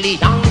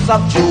millions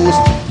of Jews.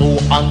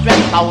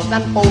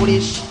 200,000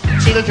 Polish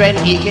children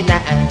he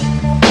kidnapped.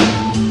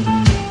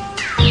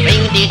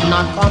 They did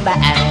not come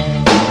back.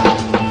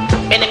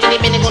 And a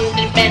mini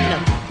golden pen.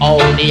 All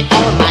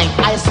night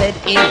I said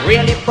he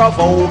really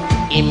provoked.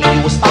 Him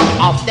use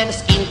some of them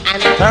skin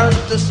and turn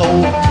to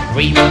soul.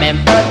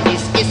 Remember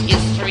this is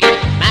history.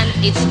 Man,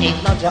 it's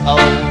ain't not your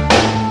own.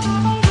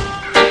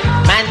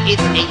 Man,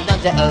 it's ain't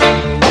not your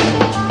own.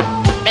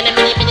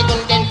 Mini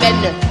golden pen.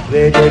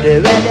 where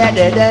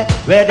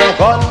they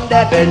con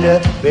the bell,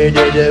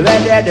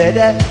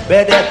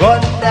 where they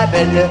con the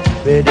bell,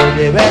 where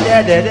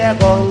they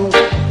con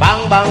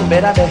bang bang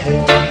better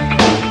better.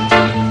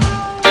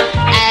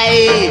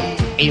 Hey.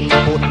 Him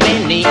put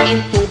many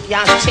into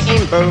gas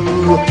chamber.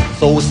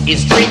 Those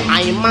history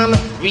I man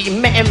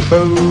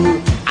remember.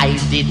 I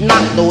did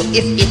not know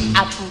if it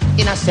happened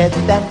in a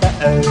September,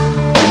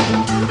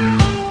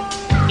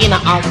 in a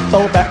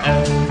October,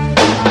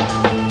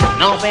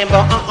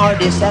 November or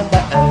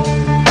December.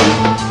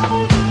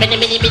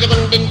 Many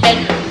golden bell.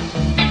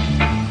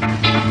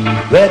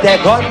 Where they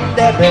con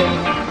the bell,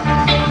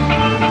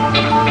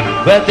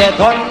 where they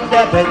con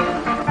the bell.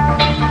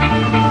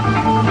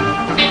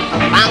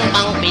 Bang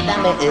bang beda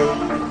mehe.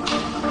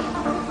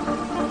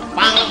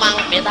 Bang bang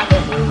beda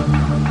mehe.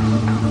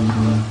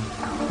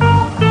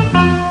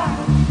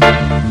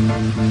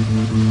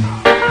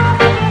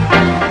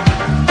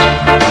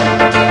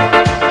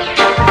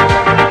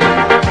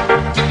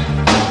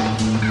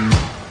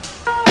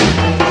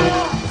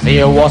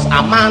 There was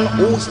a man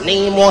whose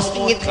name was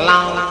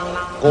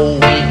Itlang,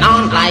 going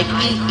on like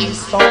he is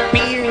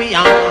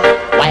superior,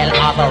 while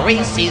other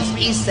races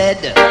he said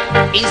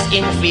is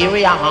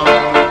inferior.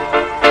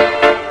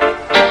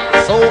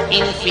 So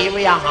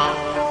inferior.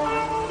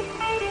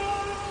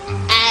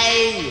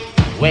 Hey,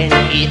 when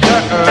he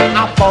heard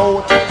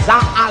about the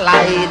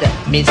Allied,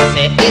 me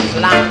say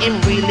Itlang him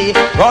really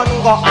run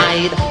go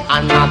hide.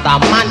 Another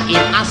man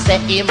in I say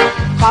him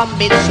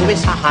commit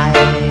suicide.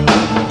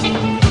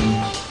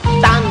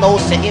 Dan no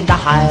say in the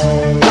hide.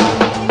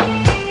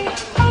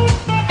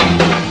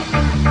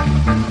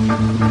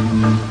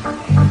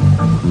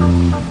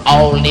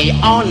 Only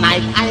all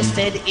night I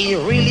said he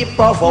really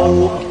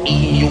provoked.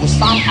 He used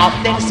some of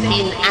them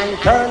skin and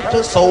turned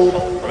to soap.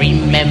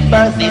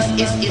 Remember this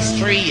is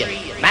history.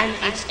 Man,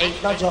 it's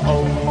ain't not your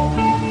own.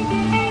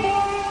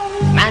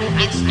 Man,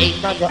 it's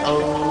ain't not your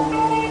own.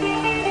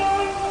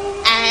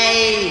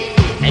 Hey,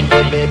 and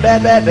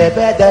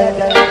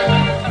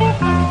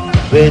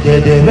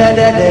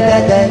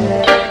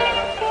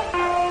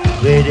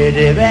Bang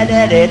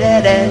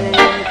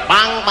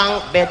bang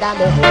better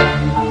me.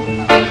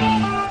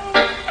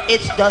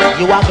 It's just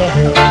you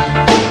again.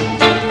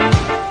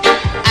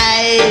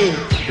 Aye,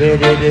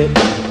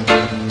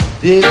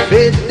 the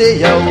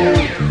video,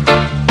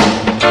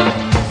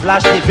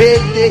 flash the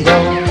video,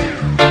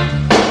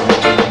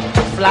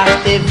 flash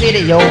the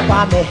video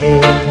for me.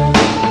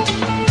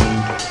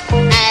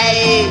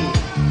 Aye,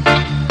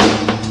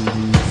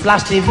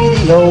 flash the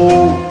video,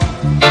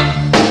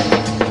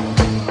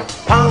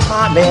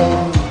 for me.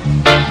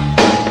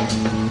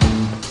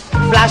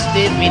 Flash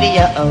the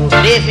video,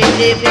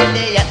 DVD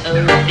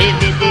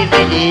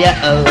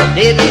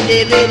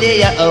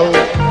video,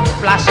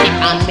 flash it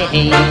on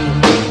me.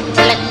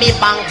 Let me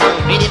bang bang,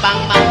 biddy bang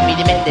bang,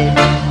 biddy bende.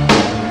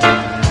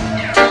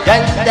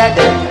 Dun dun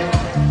dun,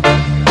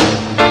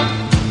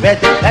 dun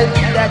dun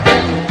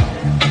dun.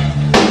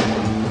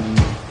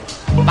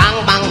 Bang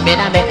bang,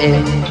 bidda me.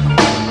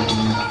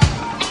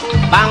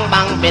 Bang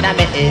bang, bidda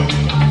me.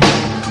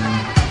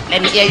 Let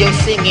me hear you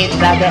sing it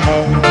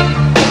again.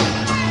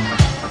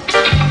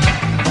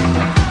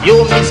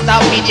 You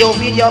Mr. Video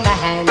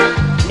Man,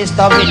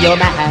 Mr. Video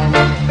Man.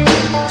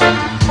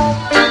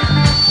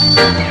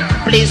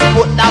 Please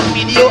put that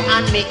video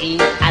on me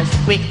as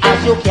quick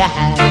as you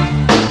can.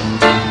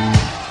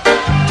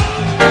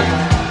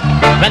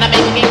 When I'm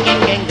in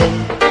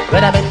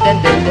when I'm in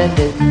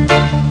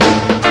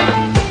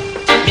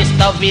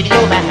Mr.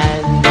 Video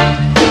Man.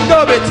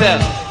 Go better.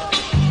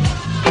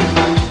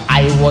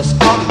 I was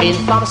coming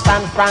from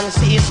San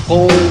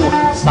Francisco,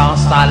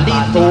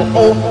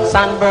 Sausalito,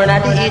 San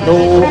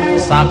Bernardino,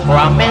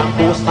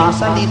 Sacramento,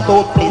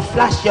 Sausalito. Please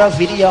flash your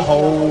video.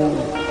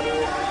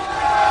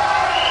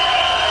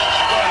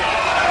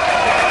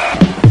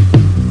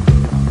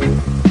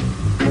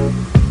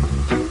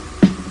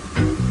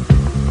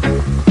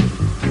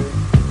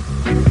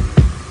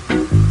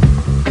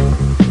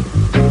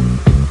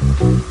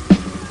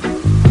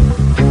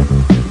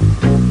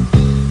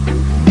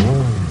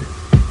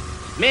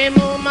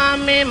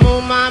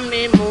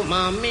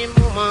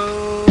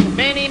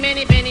 Many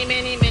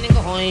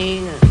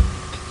going.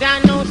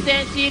 Jano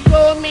said she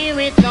told me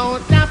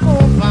without a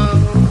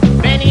coupon.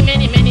 Many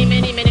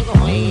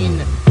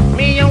going.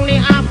 Me only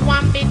have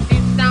one big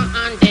sister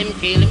and them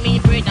kill me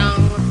pretty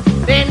down.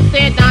 Them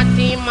say that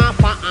him a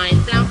for I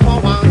plan for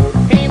one.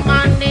 Him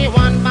and the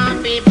one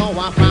baby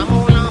boy from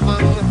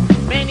Olabang.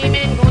 Many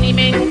men going,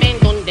 men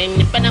going, then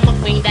the Panama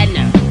Queen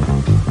Dana.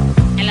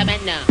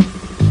 Elabena.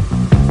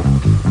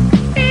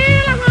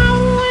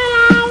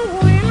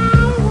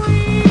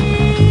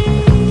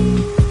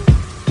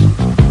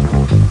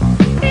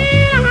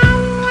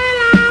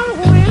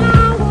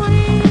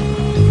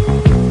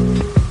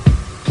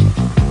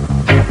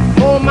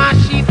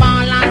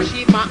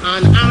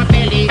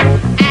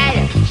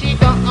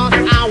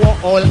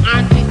 All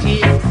entity,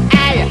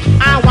 hey,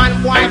 I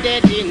want boy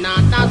dead in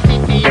another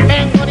city.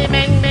 Ben,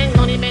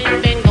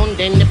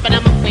 then the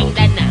Panama Queen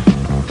Dana.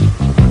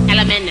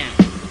 Elamena.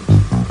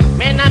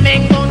 Mena,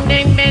 then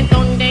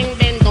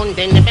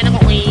the Panama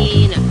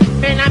Queen.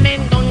 Mena,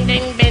 then,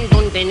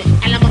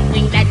 Alama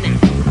Queen Dana.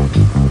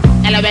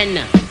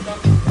 Elamena.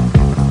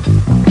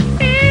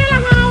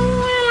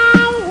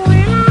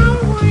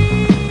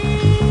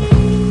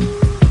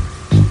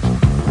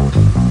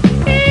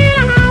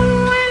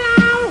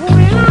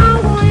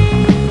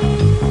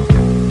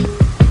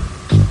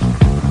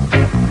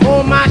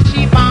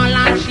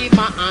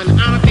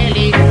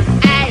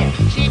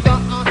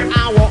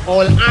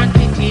 All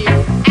entity,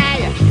 hey,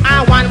 I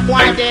want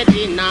boy dead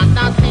in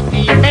another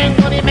city. Ben,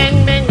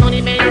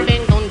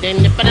 then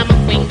the Panama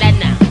Queen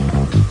Dana.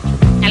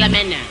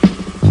 Elamena.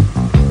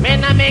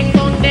 Mena, then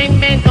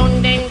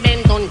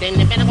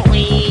the Panama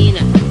Queen.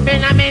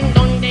 Mena,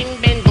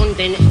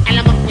 then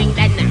Alama Queen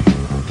Dana.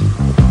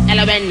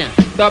 Elamena.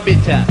 Stop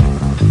it.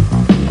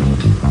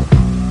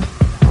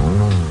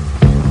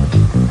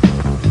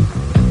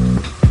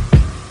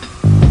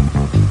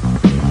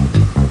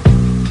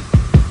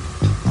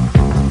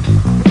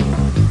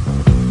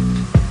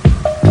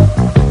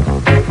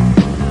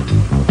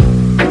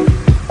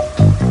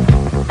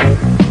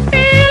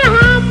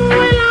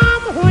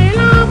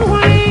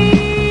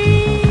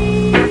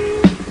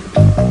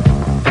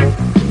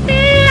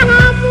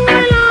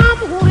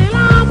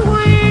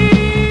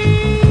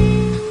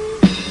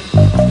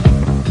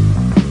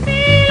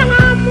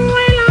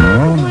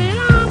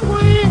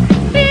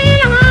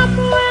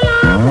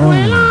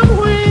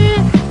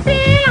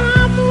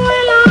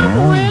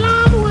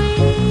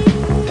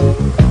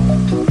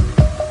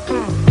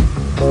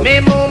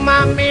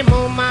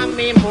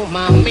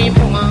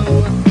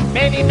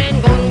 Many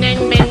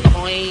men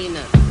going.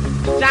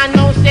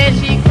 Jano says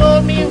she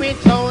told me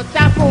without a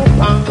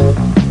coupon.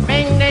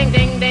 Bang,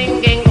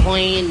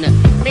 going.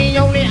 Me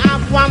only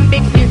have one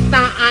big sister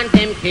and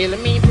them kill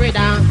me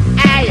brother.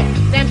 Hey,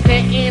 them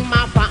say him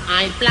a for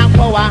I black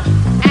power.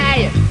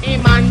 Hey,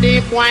 him and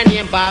the boy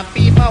named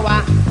Bobby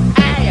Power.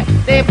 Hey,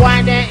 the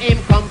boy there him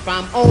come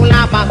from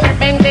Olaba.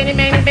 Bang,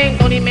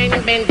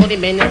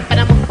 men, but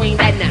I'm a queen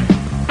that now.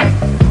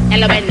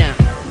 Hello,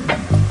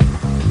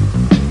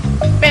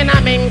 Ben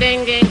a bing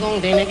ding ding gong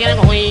ding ding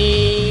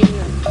going.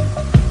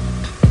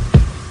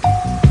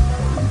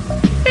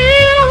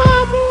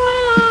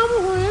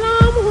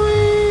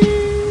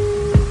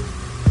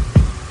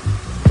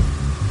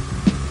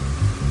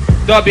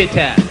 Dub it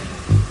out.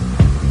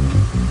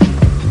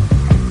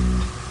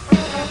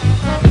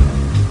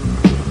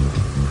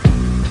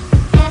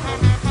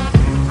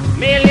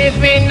 Me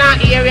live in a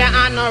area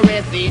and no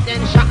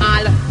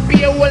residential.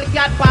 Be a whole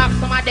cat park,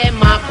 some of them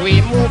mark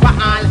we move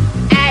all.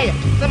 Hey,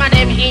 some of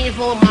them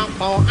evil mark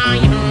for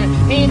iron.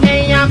 He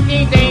day yak,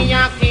 he day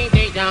yak, he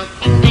day yak,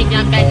 he day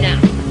yak, benna.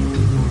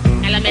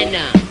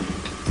 Elementa.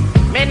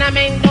 Mena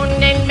men dun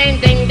ding men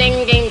ding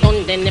ding ding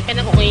dun ding the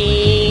penna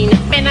queen.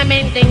 Mena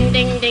men ding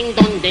ding ding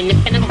dun ding the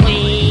penna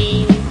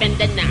queen.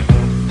 Pendana.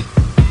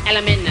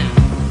 Elementa.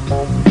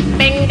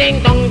 Bing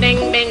ding dong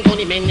ding bing dun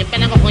the men the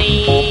penna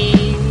queen.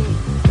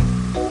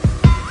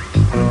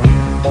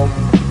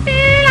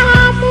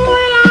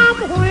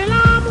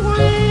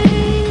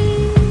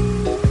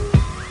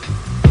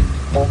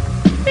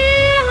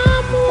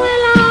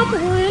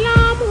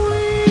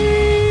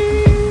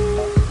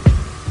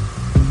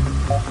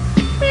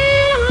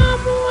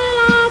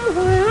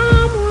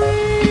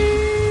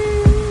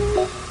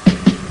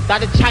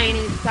 That's the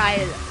Chinese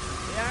style.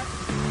 Yeah?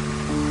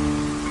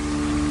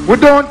 We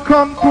don't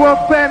come to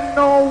offend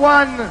no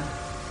one,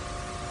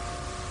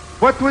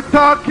 but we're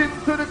talking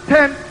to the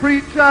 10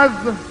 preachers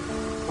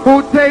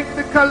who take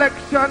the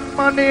collection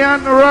money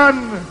and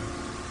run.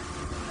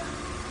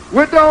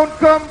 We don't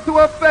come to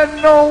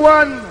offend no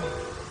one,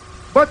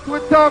 but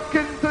we're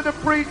talking to the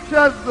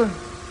preachers,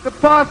 the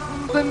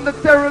parsons and the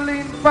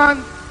Terraline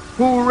fans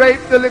who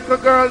rape the little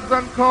girls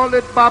and call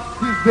it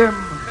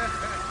baptism.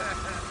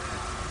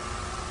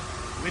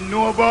 We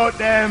know about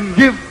them.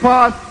 Give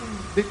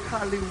parsons the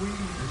cali weed.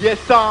 Yes,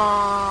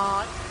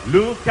 sir.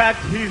 Look at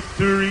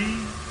history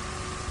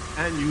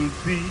and you'll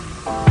see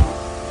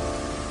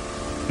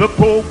the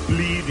Pope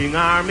leading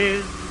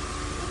armies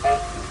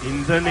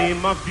in the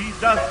name of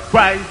Jesus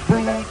Christ,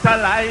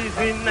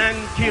 brutalizing and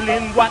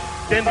killing what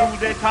then do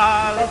they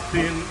call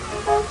sin?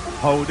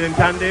 How then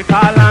can they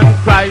call on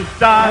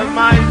Christ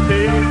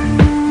Almighty?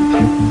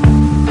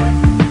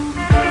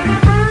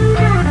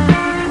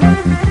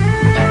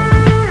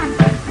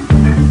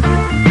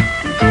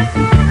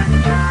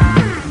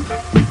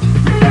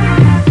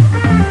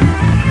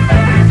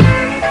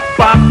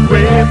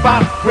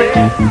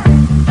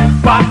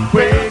 Back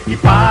way,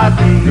 keep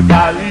passing the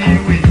valley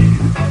weed.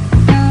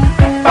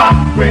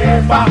 Back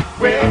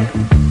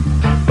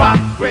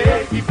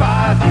way, keep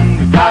passing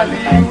the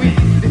valley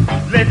weed.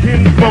 Let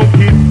him smoke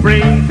his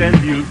brains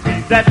and you'll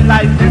see that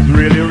life is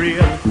really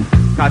real.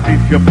 Cause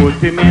if you put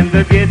him in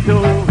the ghetto,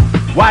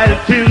 while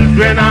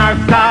children are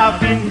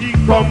starving, he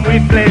come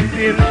with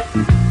blessings.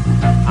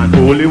 And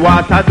holy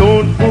water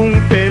don't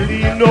fulfill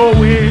in no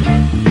way.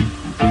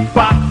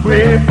 Back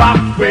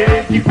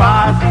way, keep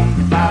passing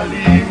the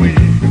valley weed.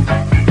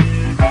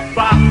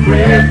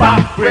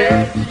 Back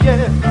way,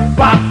 yeah.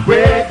 Back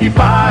way, keep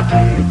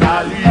passing the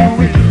valley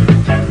weed.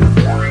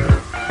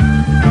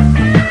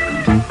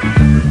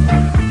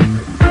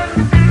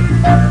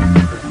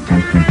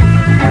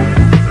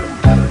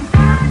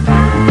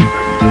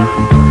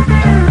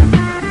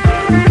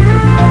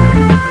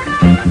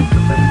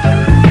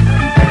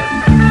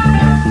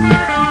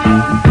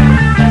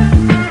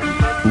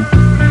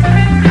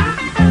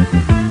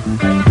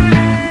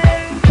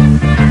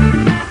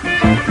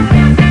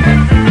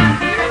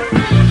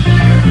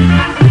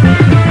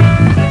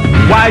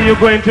 Why you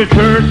going to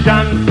church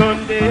on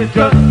Sunday?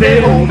 Just stay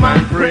home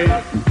and pray.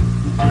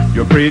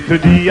 You pray to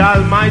the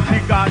Almighty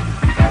God.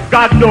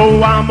 God don't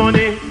want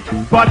money,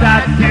 but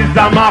that is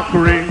a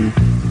mockery.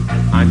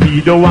 And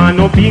he don't want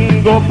no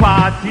bingo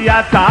party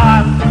at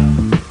all.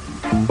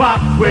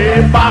 Back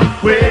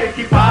way,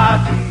 keep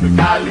passing the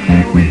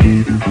cali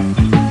weed.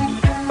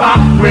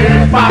 Back way,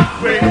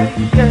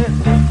 yeah.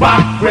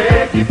 Back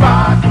way, keep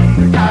passing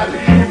the cali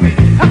weed.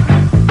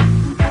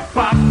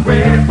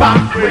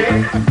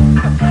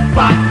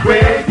 Back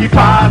way, keep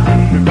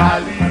passing the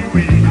valley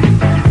weed.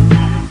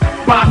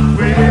 Back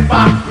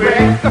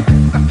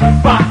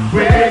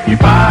way, keep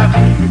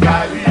passing the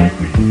valley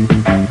weed.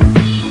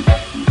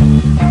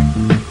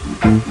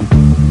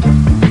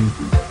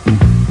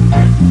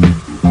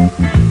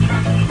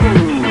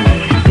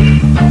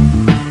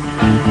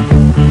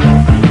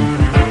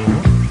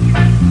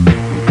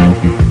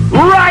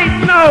 Right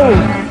now,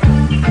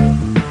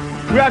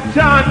 we are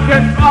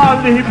chanting all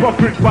the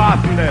hypocrites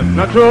passing them,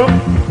 not true?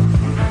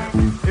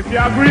 If you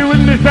agree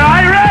with me, say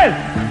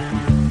Iris!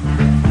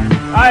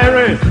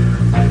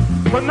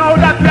 So now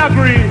that we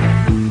agree,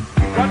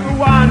 what we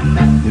want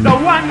is a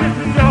oneness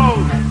in the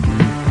house.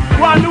 We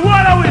want the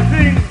word that we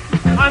sing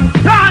and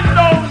turn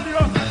down the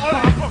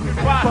other fucking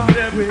pass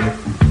them.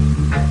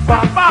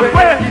 Back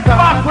way,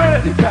 pass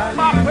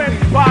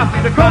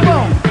the Cali.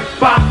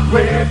 Back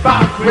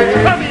way,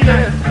 come in.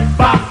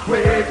 Back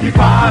way, keep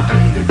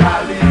passing the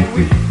Cali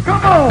weed.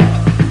 Come on.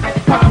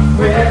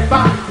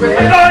 Back way. I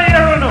don't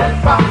hear you now.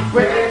 Back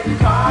way, keep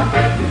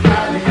passing the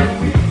Cali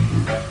weed.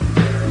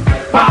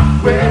 Back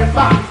way.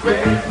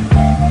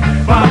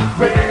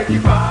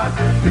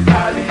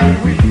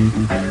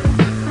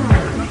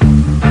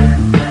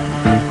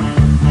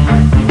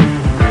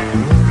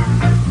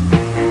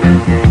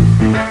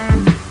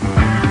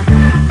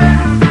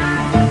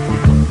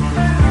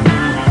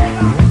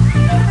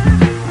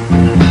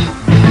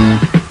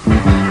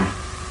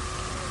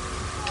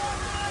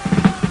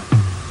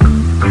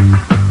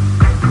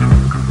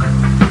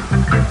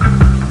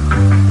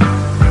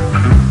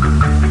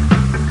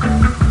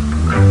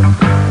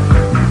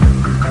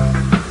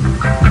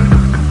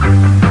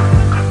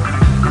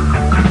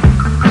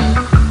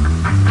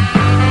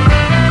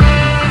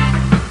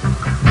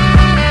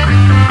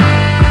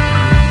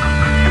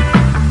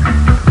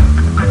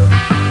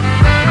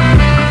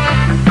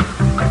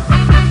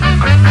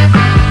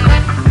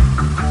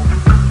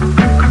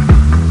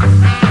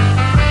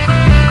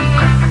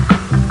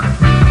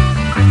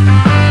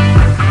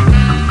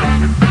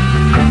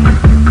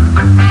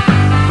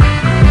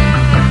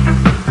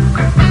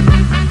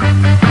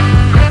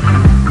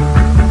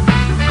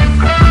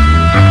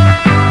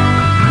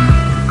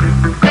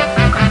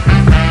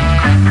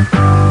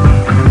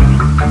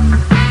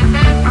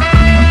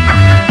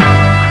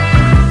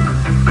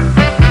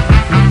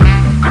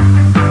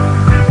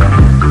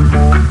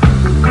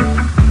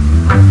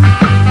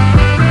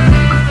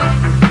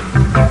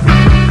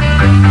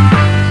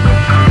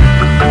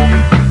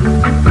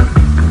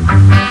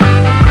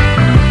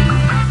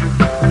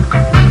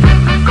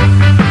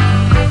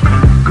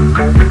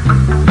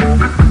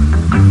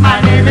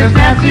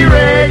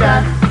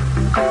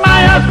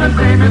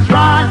 is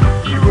Ron,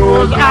 he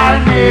rules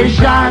our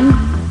nation.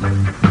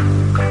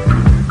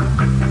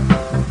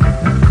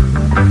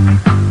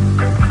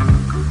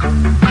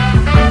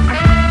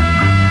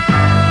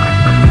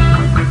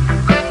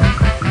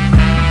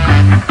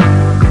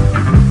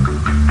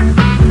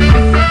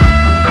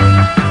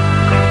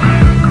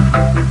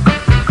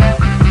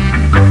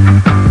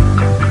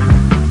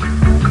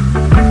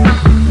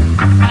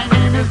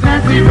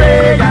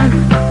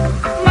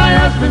 My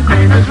husband's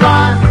name is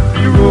Ron,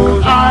 he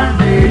rules our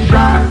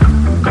nation.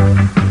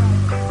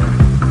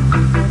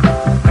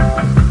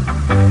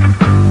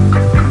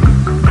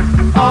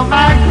 All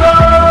my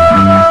clothes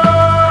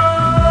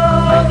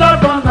are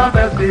from the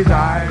best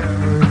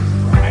designers.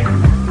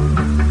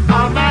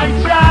 All my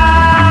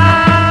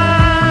china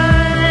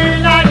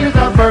is a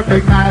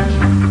perfect match.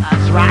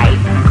 That's right.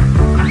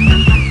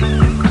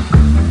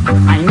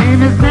 My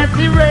name is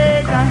Nancy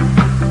Reagan.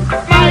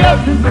 My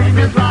husband's name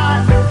is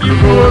Ron, he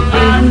rules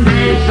our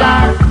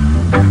nation.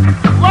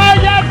 Why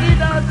yes he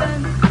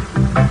doesn't?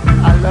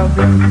 I love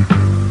him.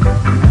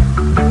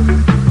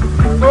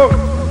 Oh,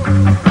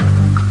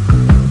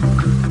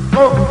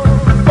 oh,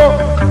 oh,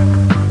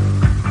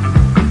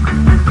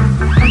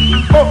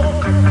 oh,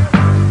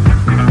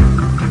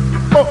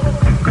 oh,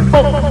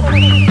 oh.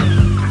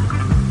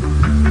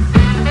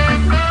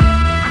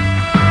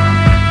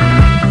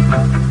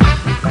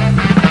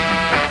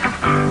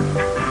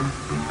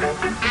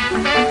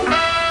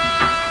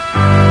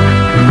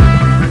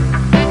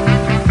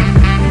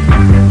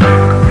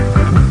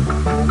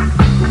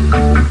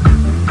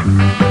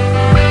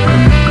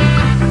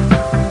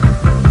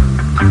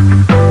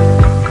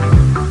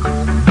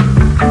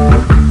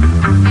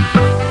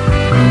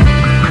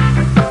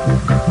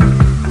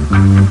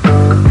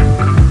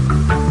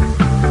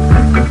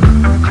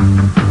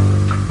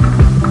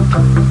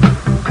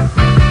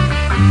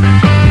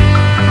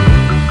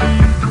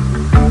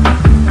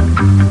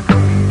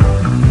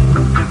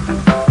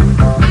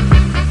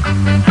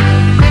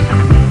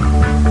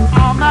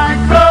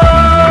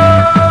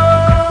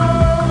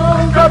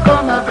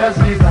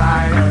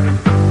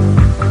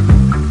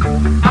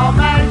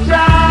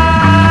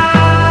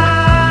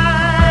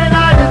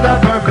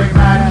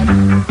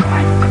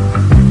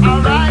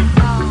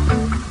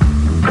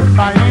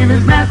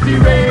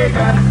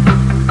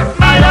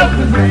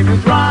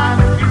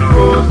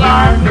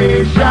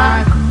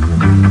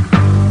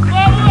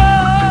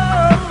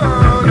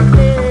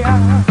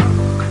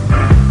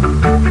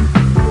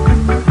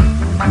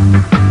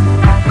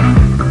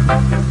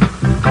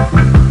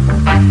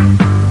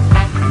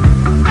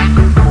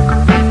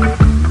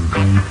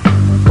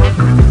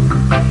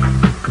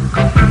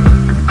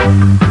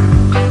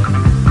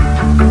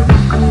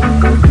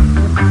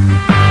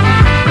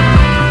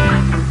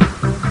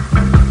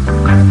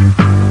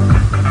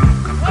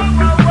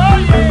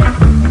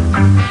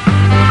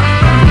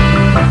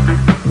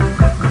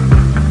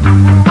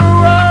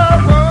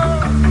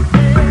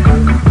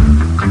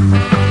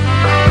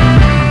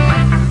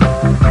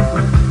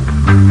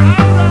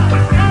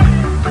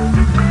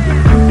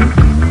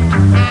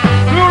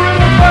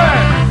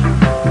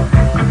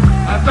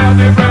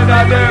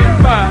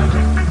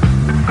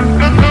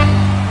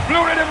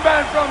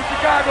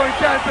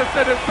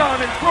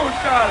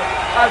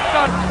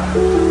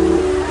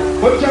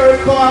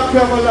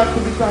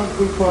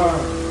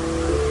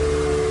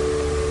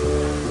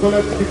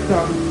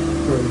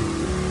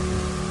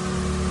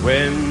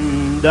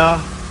 When the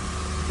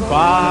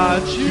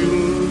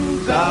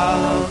fortunes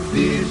of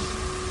this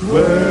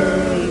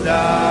world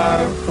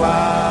are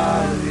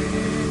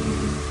falling,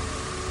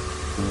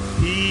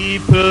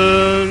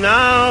 people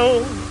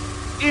now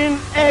in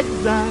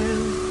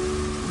exile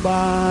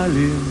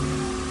bawling,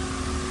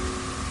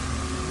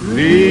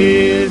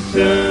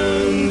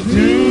 listen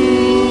to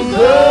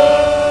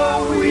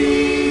the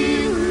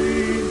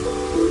weary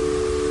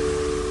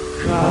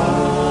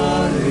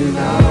calling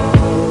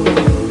out.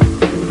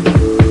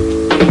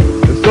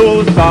 So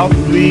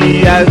softly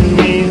as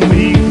we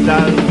seek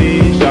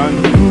salvation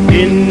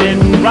in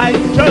its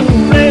righteous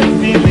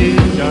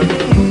revelation,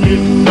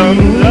 give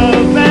some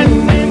love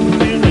and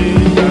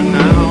inspiration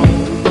now.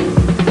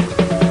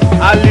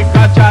 A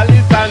liquor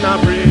chalice and a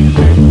praise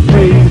him,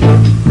 praise him,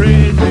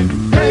 praise him,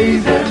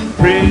 praise him,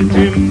 praise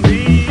him, the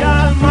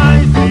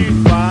Almighty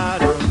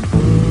Father.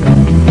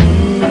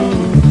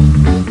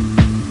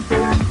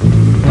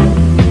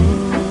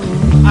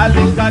 A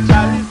liquor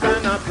chalice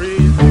and a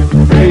praise him,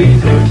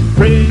 praise him,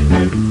 praise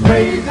him,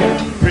 praise him,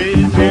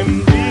 praise him,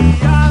 the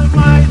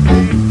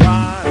Almighty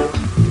Father.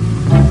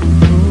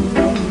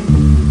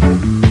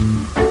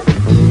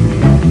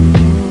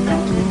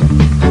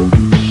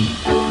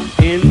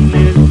 In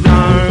his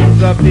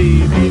arms a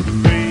baby's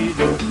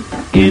cradle,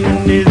 in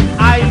his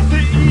eyes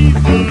the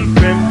evil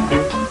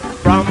tremble,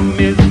 from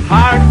his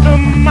heart the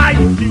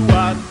mighty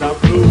water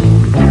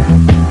flows.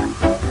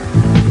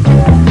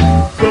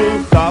 So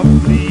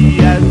softly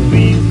as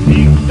we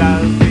seek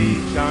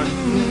salvation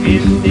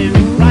in his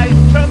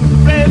righteous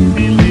revelation,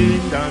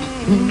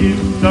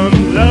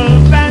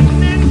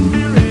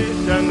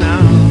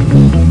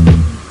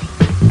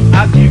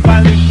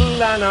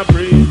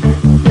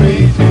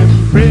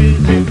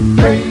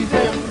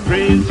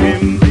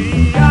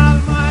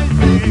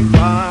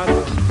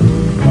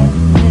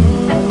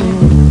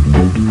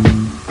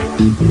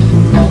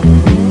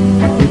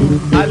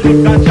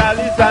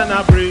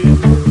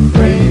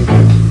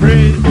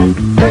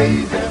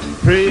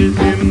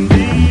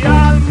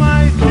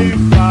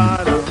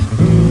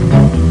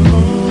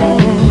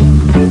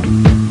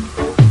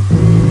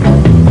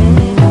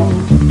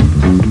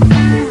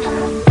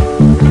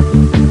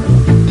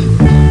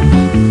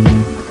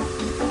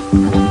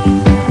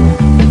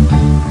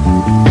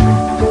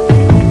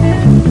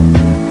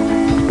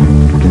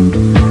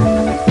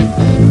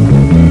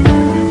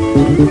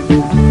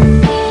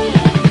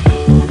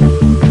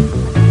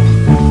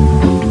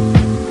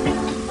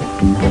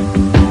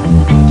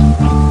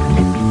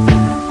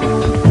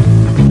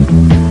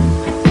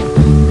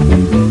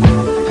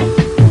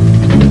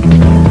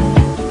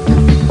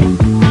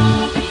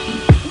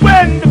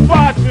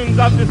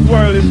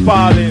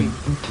 Falling,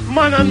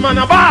 man and man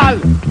a ball.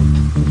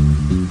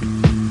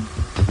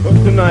 But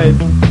tonight,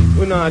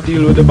 we're not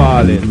deal with the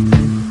balling.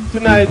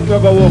 Tonight,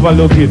 we're going to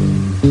overlook it.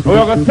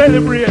 We're going to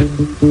celebrate.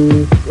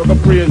 We're going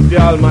to praise the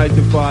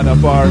Almighty Father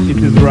for it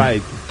is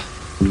right.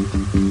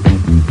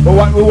 But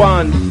what we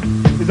want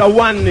is a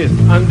oneness.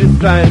 And this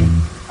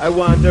time, I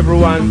want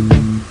everyone,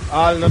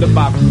 all in the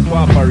back, to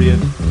cooperate.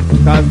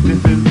 Because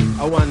this is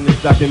a oneness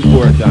that's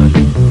important.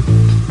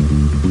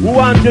 We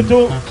want you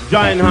to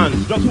join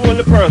hands. Just hold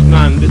the person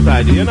hand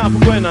beside you. You don't have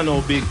to go in on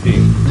no big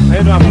thing. And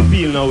you don't have to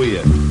feel no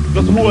way.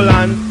 Just hold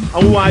on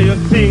and while you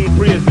sing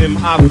praise him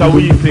after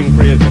we sing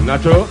praise him.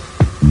 Not true?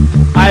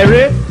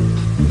 Irie?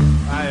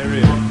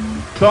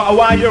 Irie. So I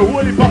want your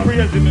holy for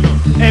praise him, you know.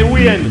 Hey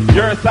Wayne,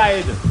 your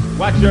side.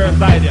 Watch your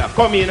side here.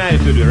 Come in I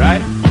to do,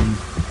 right?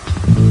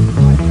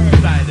 Watch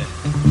your side.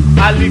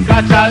 I lick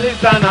a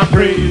chalice and I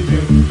praise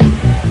him.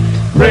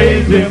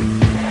 Praise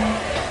him.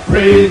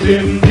 Praise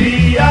him,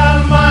 the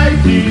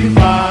Almighty.